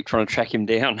keep trying to track him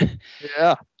down.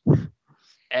 Yeah.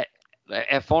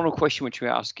 Our final question, which we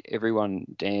ask everyone,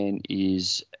 Dan,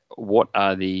 is what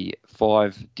are the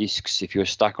 5 discs, if you're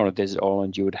stuck on a desert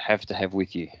island, you would have to have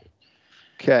with you?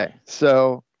 Okay,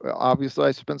 so obviously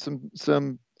I spent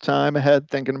some time ahead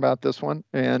thinking about this one,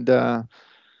 and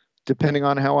depending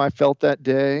on how I felt that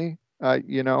day, I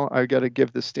got to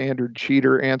give the standard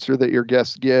cheater answer that your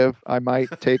guests give. I might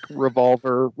take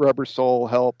Revolver, Rubber Soul,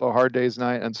 Help, A Hard Day's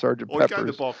Night, and Sgt. Or Pepper's. go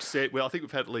the box set. Well, I think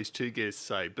we've had at least 2 guests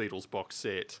say Beatles box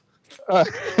set.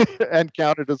 And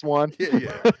count it as one.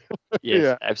 Yeah. Yes,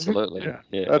 Yeah. absolutely.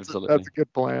 Yeah, absolutely. That's a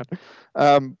good plan.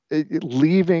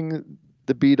 Leaving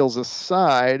the Beatles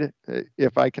aside,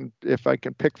 if I can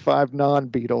pick 5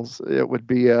 non-Beatles, it would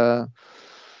be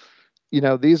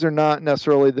these are not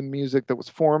necessarily the music that was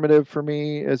formative for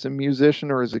me as a musician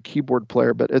or as a keyboard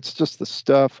player, but it's just the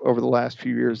stuff over the last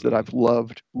few years that I've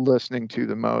loved listening to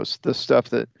the most. The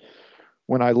stuff that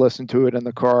when I listen to it in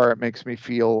the car, it makes me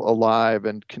feel alive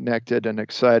and connected and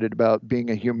excited about being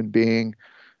a human being,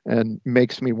 and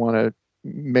makes me want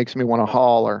to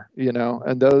holler,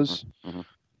 and those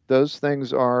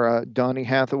things are Donny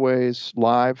Hathaway's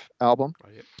live album. Oh,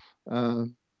 yeah.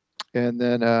 And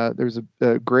then there's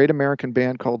a great American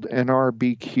band called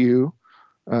NRBQ,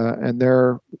 and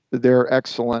their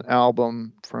excellent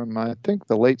album from I think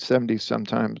the late '70s,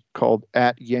 sometime, called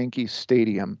At Yankee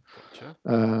Stadium.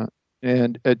 Gotcha.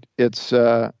 And it's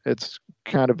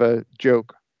kind of a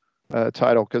joke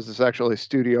title because it's actually a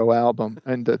studio album,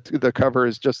 and the cover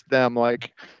is just them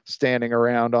like standing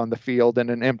around on the field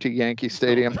in an empty Yankee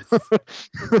Stadium.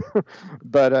 Nice.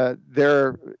 But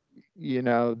their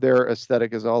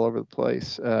aesthetic is all over the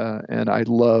place, and I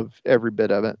love every bit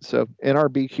of it. So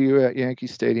NRBQ at Yankee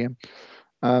Stadium.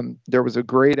 There was a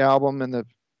great album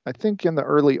I think in the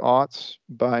early aughts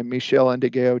by Michel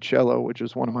Ndegeocello, which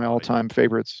is one of my all-time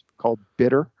favorites, called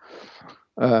Bitter.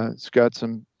 It's got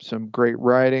some great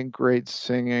writing, great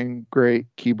singing, great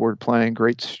keyboard playing,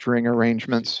 great string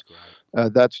arrangements.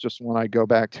 That's just one I go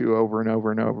back to over and over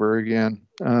and over again.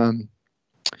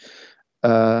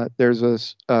 There's a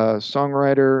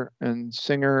songwriter and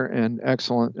singer and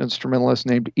excellent instrumentalist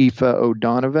named Aoife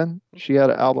O'Donovan. She had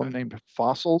an album named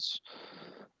Fossils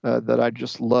that I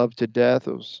just love to death.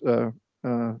 It was,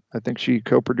 I think she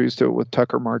co-produced it with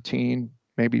Tucker Martine,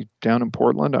 maybe down in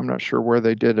Portland. I'm not sure where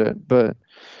they did it, but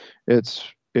it's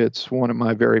one of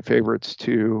my very favorites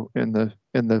too in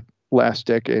the last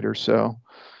decade or so.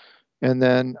 And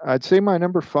then I'd say my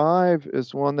number 5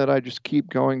 is one that I just keep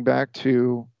going back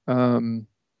to,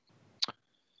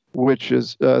 which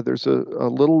is there's a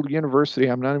little university.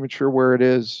 I'm not even sure where it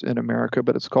is in America,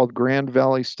 but it's called Grand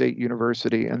Valley State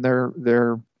University, and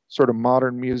their sort of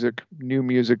modern music, new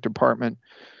music department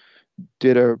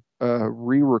did a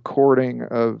re-recording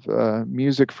of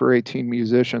Music for 18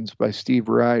 Musicians by Steve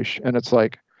Reich, and it's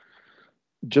like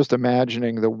just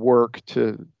imagining the work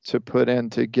to put in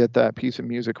to get that piece of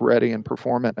music ready and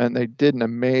perform it, and they did an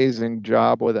amazing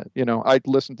job with it. I'd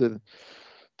listened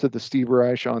to the Steve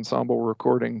Reich ensemble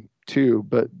recording too,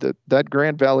 but that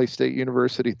Grand Valley State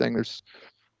University thing,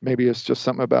 maybe it's just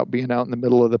something about being out in the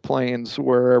middle of the plains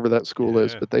wherever that school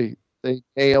is, but they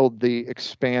nailed the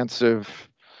expansive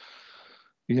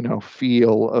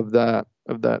feel of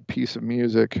that piece of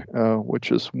music,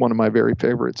 which is one of my very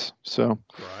favorites. So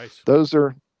those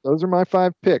are my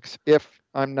 5 picks if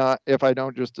I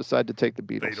don't just decide to take the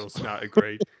Beatles. No,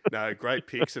 agreed. No, great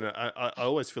picks, and I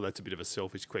always feel that's a bit of a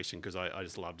selfish question because I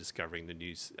just love discovering the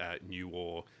new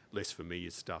or less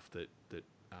familiar stuff that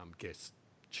guests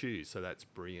choose. So that's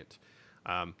brilliant.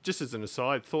 Just as an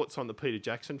aside, thoughts on the Peter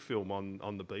Jackson film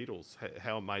on the Beatles?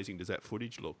 How amazing does that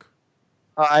footage look?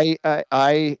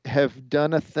 I have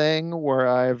done a thing where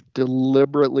I've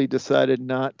deliberately decided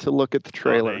not to look at the Oh, there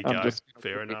trailer. you I'm go. just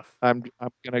Fair enough. I'm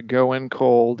gonna go in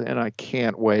cold, and I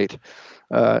can't wait.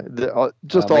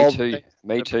 Just Me all the too. things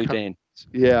Me that have too, come, Dan.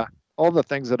 yeah, all the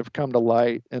things that have come to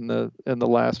light in the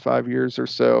last 5 years or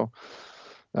so.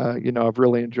 I've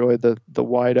really enjoyed the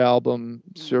White Album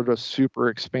sort of super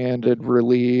expanded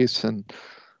release, and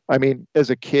I mean, as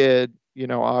a kid,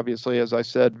 obviously, as I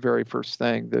said, very first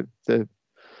thing that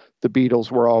the Beatles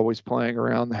were always playing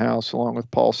around the house along with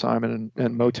Paul Simon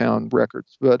and Motown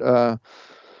records. But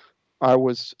I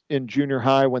was in junior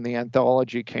high when the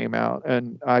anthology came out,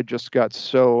 and I just got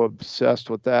so obsessed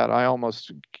with that. I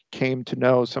almost came to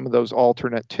know some of those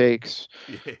alternate takes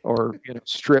Yeah. or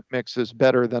strip mixes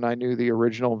better than I knew the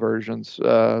original versions.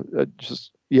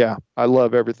 Yeah, I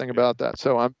love everything about that.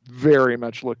 So I'm very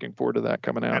much looking forward to that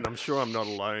coming out. And I'm sure I'm not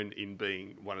alone in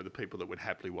being one of the people that would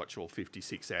happily watch all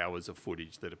 56 hours of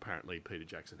footage that apparently Peter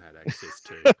Jackson had access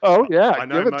to. Oh yeah, I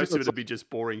know give it most to of us. it'll be just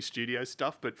boring studio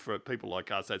stuff, but for people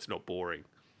like us, that's not boring.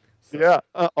 So, Yeah,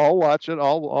 I'll watch it.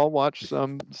 I'll watch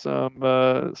some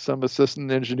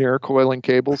assistant engineer coiling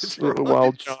cables That's right.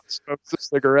 while John smokes a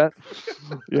cigarette.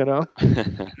 yeah,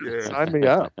 Sign me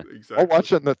up. exactly. I'll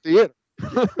watch it in the theater.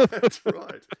 That's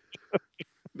right.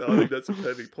 No, I think that's a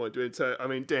perfect point to end. So, I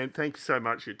mean, Dan, thanks so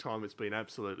much for your time. It's been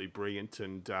absolutely brilliant,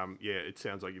 and yeah, it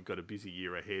sounds like you've got a busy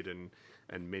year ahead and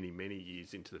many, many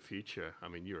years into the future. I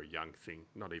mean, you're a young thing,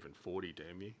 not even 40,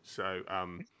 damn you. So,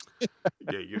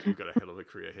 yeah, you've got a hell of a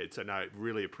career ahead. So, no,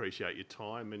 really appreciate your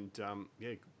time, and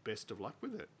yeah, best of luck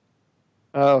with it.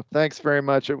 Oh, thanks very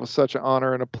much. It was such an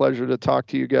honor and a pleasure to talk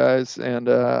to you guys, and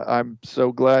I'm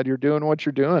so glad you're doing what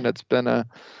you're doing.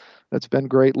 It's been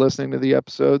great listening to the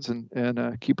episodes,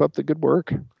 and keep up the good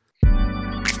work.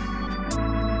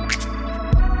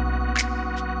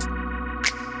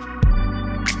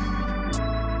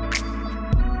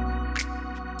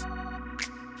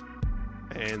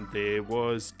 And there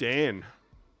was Dan.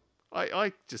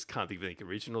 I just can't think of anything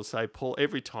original to say, Paul.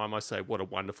 Every time I say what a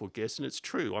wonderful guest, and it's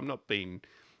true. I'm not being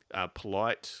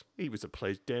polite. He was a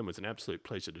pleasure. Dan was an absolute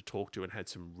pleasure to talk to and had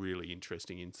some really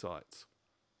interesting insights.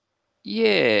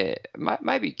 Yeah,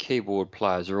 maybe keyboard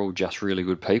players are all just really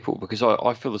good people, because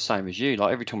I feel the same as you.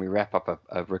 Like every time we wrap up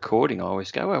a recording, I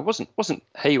always go, well, wasn't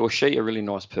he or she a really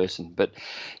nice person? But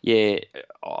yeah,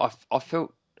 I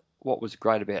felt what was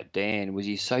great about Dan was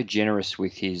he's so generous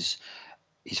with his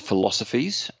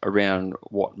philosophies around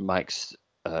what makes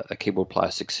a keyboard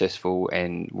player successful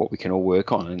and what we can all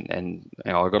work on. And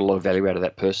I got a lot of value out of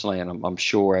that personally, and I'm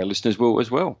sure our listeners will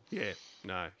as well. Yeah,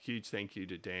 no, huge thank you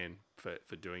to Dan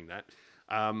for doing that.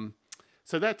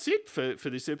 So that's it for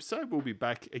this episode. We'll be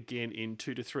back again in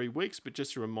 2 to 3 weeks, but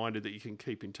just a reminder that you can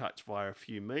keep in touch via a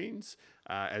few means.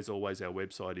 As always, our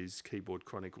website is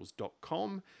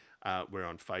keyboardchronicles.com. We're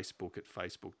on Facebook at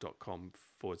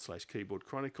facebook.com/Keyboard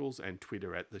Chronicles and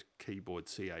Twitter at the Keyboard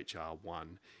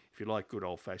CHR1. If you like good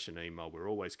old-fashioned email, we're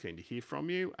always keen to hear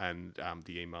from you, and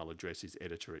the email address is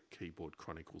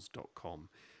editor@keyboardchronicles.com.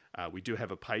 We do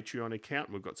have a Patreon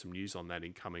account. We've got some news on that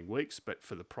in coming weeks, but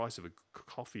for the price of a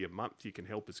coffee a month, you can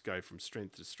help us go from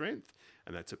strength to strength,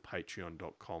 and that's at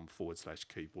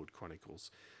patreon.com/Keyboard Chronicles.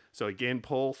 So again,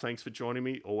 Paul, thanks for joining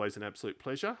me. Always an absolute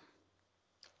pleasure.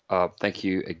 Thank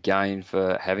you again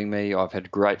for having me. I've had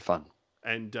great fun.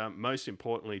 And most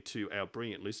importantly, to our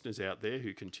brilliant listeners out there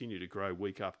who continue to grow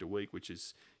week after week, which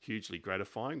is hugely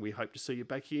gratifying, we hope to see you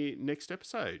back here next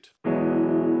episode.